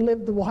 those who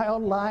live the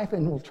wild life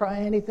and will try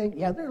anything,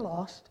 yeah, they're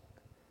lost.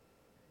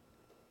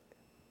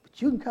 But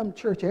you can come to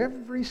church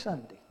every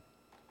Sunday.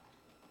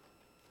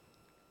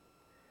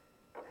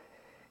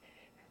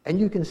 And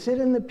you can sit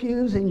in the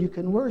pews and you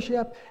can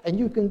worship and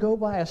you can go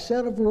by a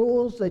set of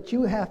rules that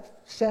you have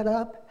set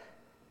up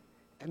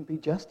and be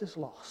just as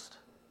lost.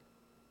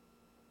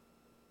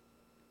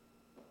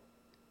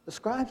 The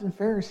scribes and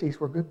Pharisees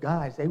were good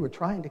guys. They were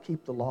trying to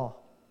keep the law.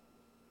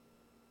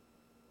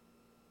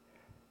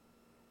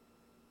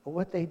 But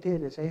what they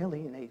did is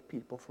alienate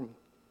people from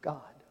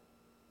God.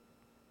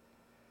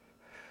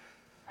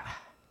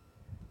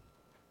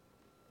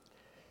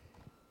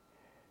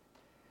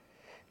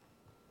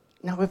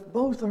 Now, if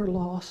both are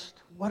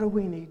lost, what do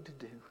we need to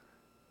do?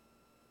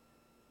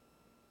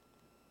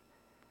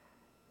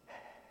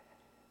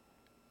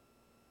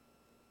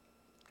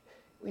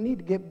 We need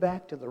to get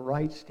back to the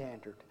right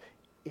standard.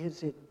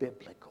 Is it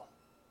biblical?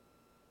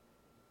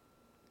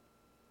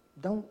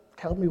 Don't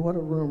tell me what a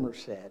rumor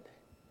said.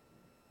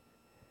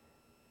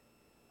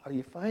 Are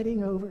you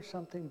fighting over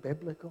something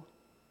biblical?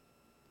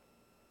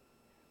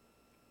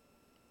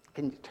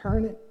 Can you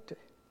turn it to...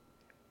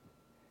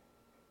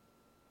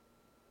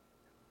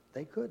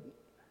 They couldn't.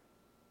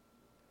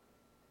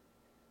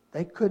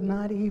 They could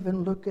not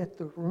even look at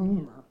the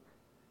rumor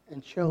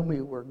and show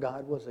me where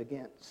God was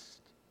against,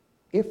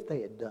 if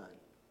they had done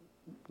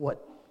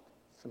what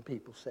some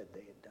people said they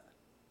had done.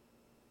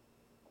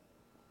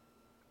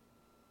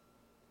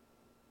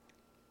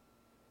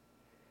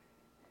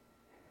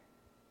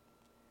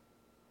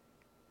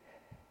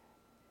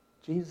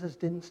 Jesus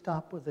didn't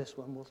stop with this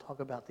one. We'll talk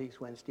about these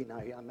Wednesday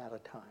night. I'm out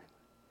of time.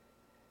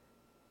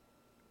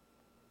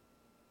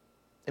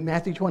 In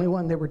Matthew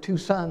 21, there were two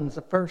sons.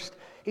 The first,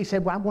 he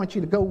said, well, I want you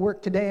to go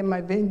work today in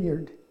my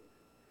vineyard.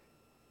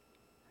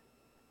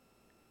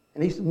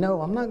 And he said,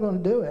 no, I'm not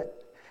going to do it.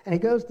 And he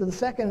goes to the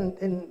second,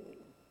 and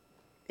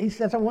he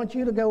says, I want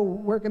you to go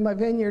work in my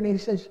vineyard. And he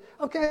says,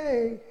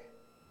 okay,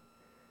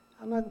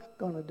 I'm not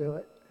going to do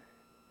it.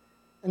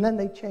 And then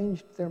they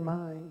changed their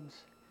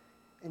minds.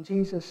 And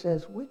Jesus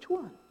says, which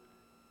one?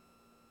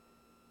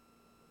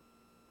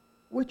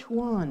 Which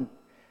one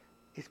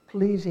is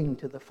pleasing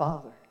to the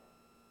Father?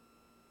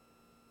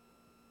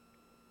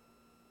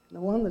 And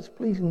the one that's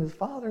pleasing to the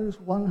Father is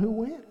one who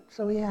went.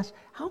 So he asked,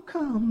 how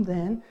come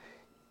then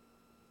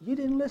you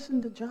didn't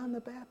listen to John the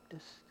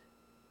Baptist?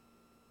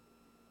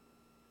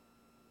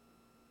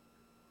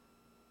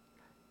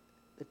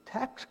 The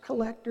tax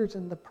collectors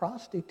and the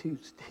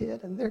prostitutes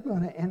did, and they're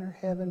going to enter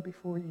heaven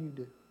before you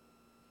do.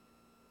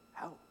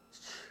 Ouch.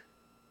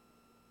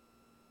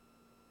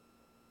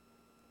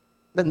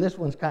 Then this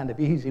one's kind of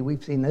easy.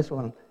 We've seen this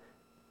one.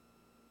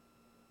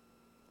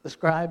 The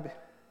scribe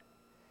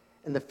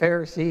and the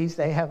Pharisees,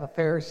 they have a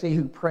Pharisee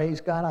who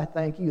prays, God, I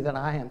thank you that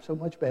I am so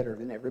much better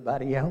than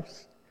everybody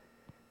else.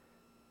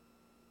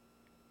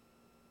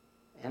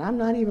 And I'm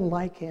not even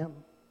like him.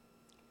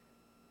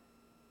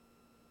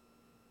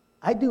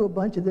 I do a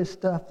bunch of this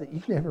stuff that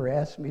you never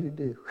asked me to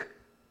do.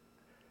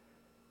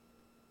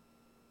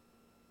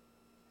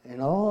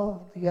 And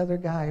all the other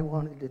guy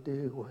wanted to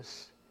do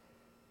was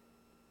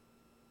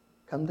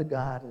come to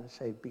God and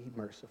say, be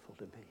merciful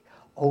to me.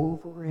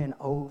 Over and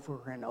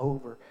over and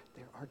over,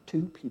 there are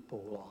two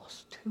people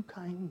lost, two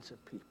kinds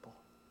of people.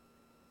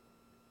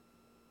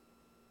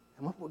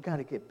 And what we've got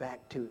to get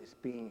back to is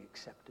being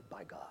accepted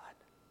by God.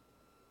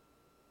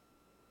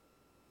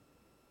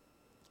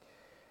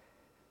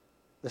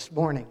 This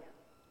morning,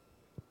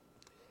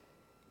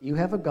 you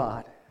have a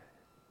God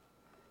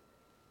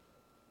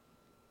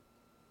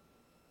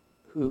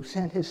who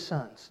sent his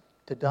sons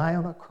to die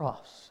on a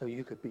cross so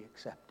you could be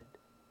accepted.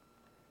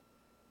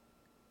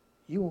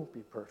 You won't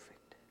be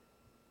perfect.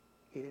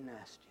 He didn't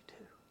ask you to.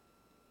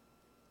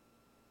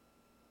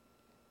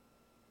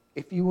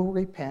 If you will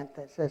repent,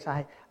 that says,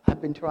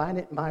 I've been trying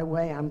it my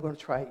way, I'm going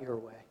to try it your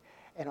way,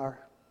 and are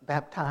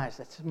baptized,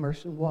 that's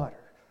immersed in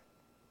water,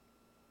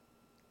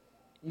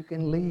 you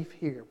can leave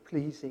here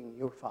pleasing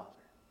your Father.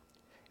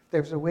 If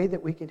there's a way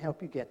that we can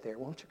help you get there,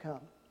 won't you come?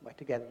 Right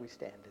together we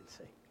stand and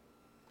sing.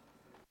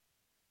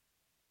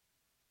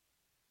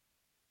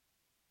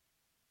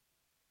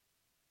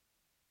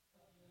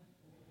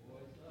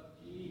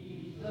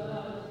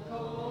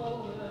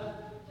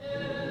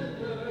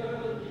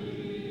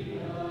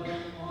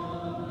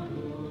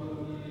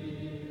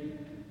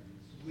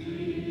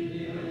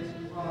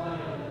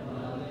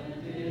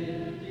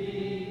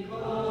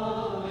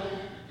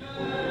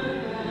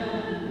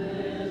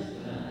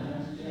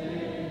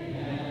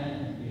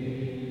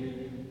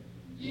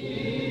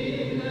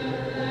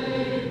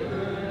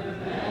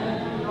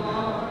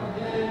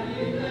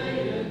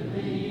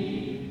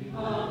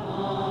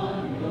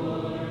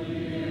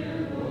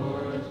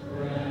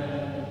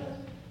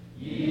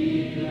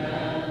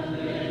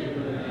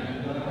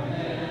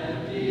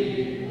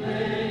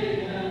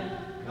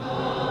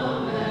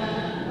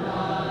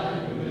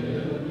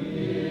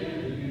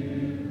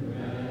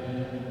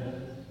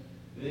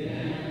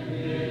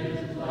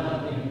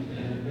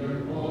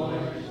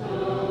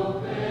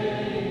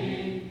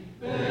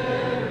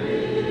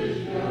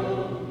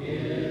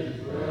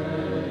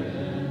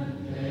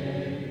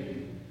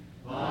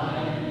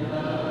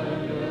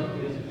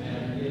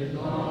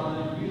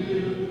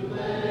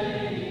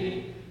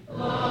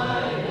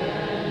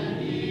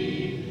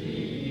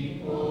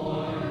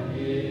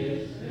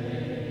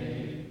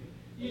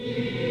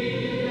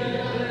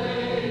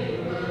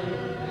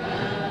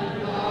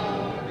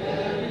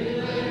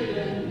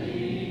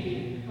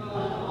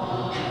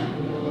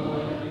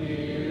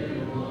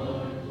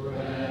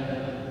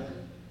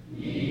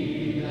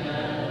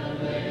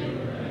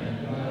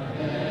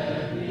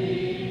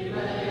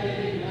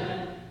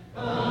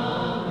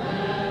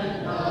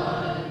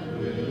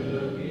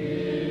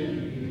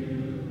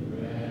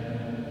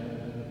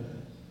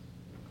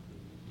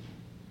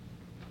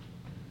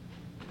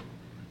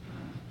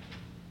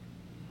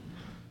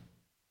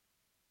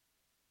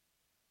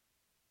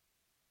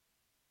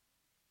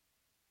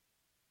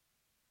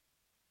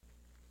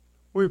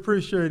 We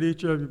appreciate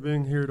each of you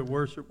being here to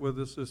worship with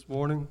us this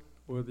morning,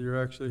 whether you're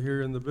actually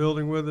here in the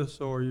building with us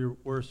or you're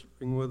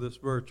worshiping with us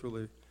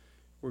virtually.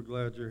 We're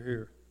glad you're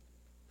here.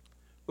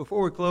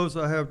 Before we close,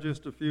 I have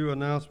just a few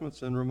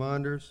announcements and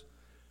reminders.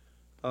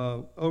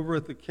 Over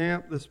at the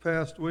camp this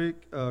past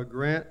week,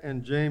 Grant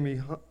and Jamie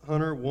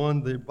Hunter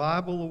won the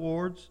Bible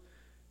Awards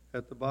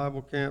at the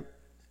Bible camp,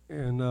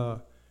 and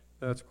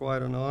that's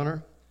quite an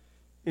honor.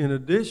 In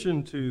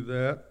addition to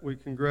that, we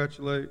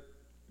congratulate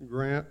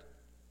Grant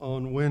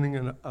on winning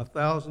a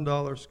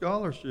 $1,000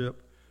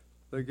 scholarship.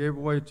 They gave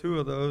away 2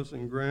 of those,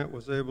 and Grant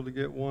was able to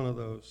get 1 of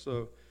those.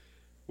 So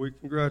we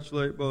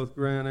congratulate both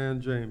Grant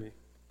and Jamie.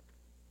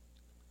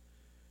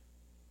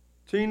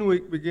 Teen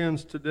Week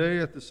begins today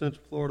at the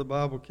Central Florida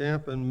Bible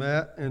Camp, and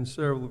Matt and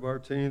several of our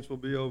teens will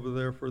be over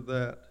there for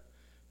that.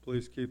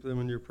 Please keep them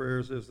in your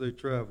prayers as they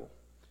travel.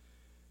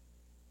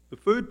 The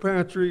food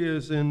pantry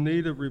is in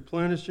need of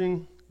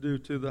replenishing due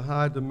to the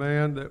high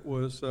demand that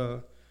was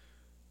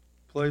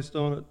placed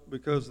on it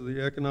because of the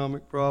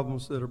economic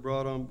problems that are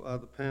brought on by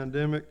the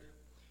pandemic.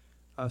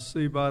 I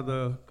see by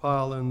the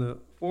pile in the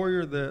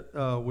foyer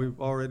that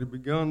we've already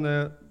begun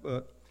that,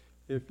 but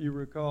if you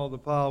recall the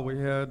pile we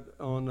had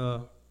on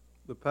the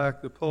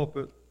Pack the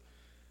Pulpit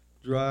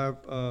drive,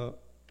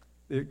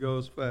 it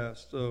goes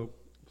fast. So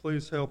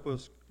please help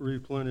us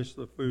replenish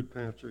the food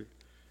pantry.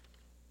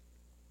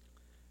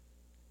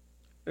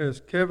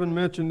 As Kevin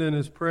mentioned in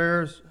his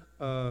prayers,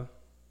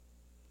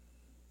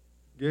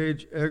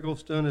 Gage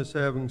Eggleston is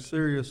having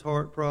serious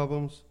heart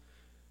problems.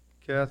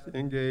 Kathy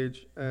and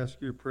Gage ask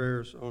your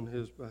prayers on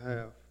his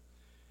behalf.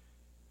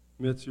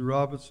 Mitzi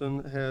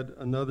Robinson had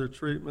another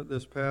treatment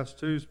this past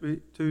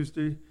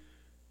Tuesday.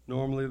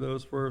 Normally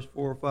those first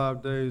 4 or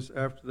 5 days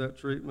after that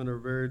treatment are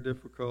very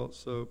difficult,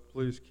 so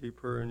please keep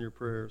her in your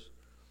prayers.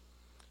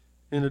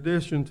 In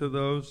addition to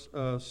those,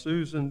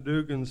 Susan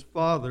Dugan's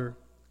father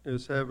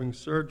is having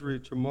surgery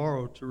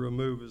tomorrow to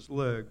remove his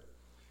leg.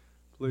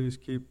 Please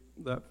keep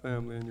that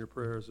family in your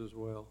prayers as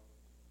well.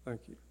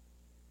 Thank you.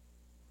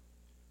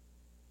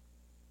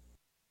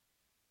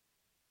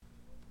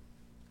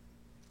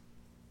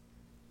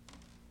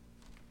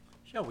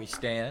 Shall we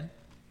stand?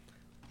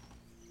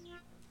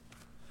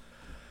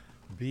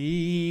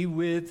 Be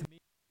with me.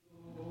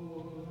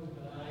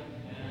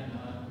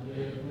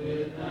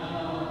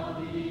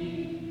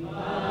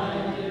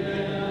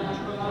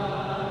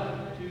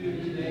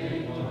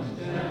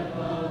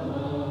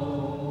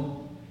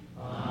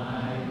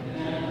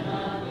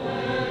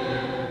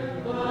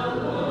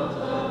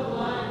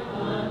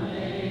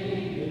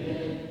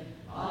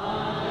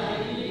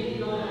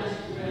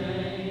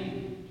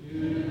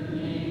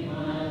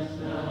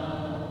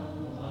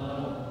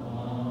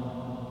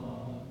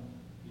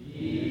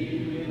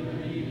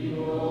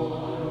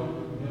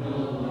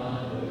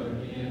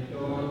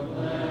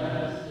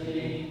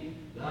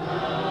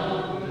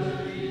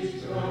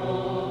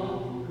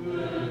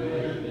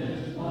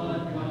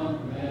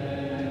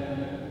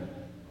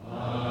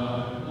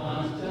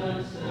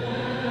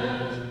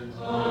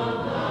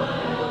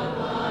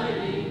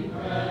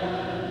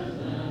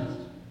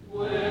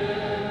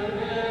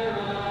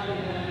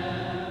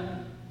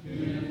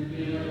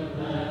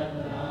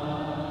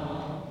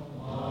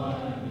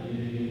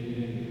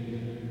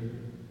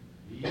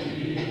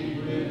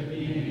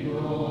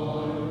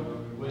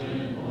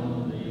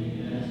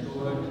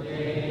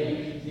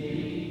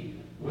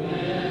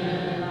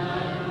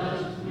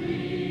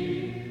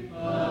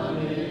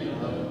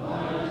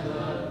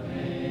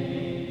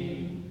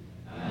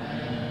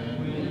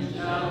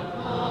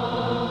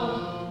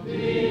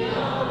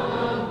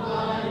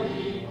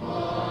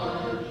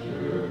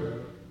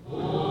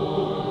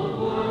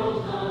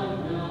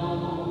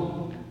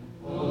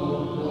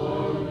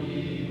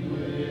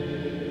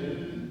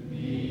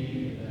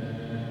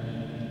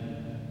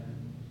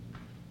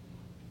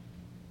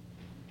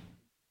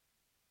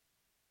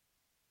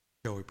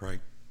 Shall we pray?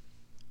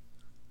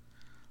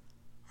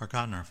 Our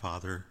God and our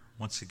Father,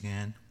 once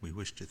again, we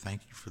wish to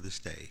thank you for this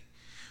day.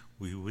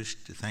 We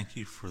wish to thank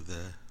you for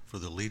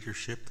the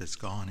leadership that's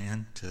gone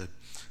in to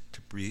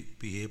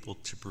be able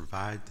to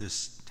provide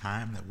this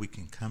time that we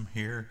can come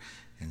here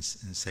and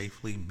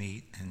safely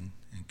meet and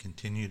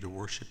continue to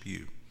worship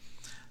you.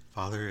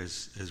 Father,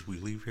 as we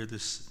leave here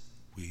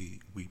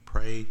we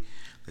pray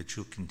that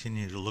you'll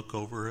continue to look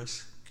over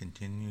us,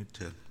 continue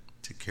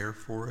to care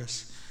for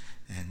us,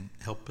 and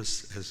help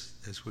us,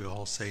 as we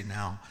all say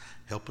now,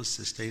 help us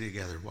to stay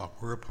together while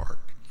we're apart.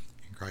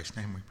 In Christ's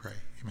name we pray.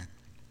 Amen.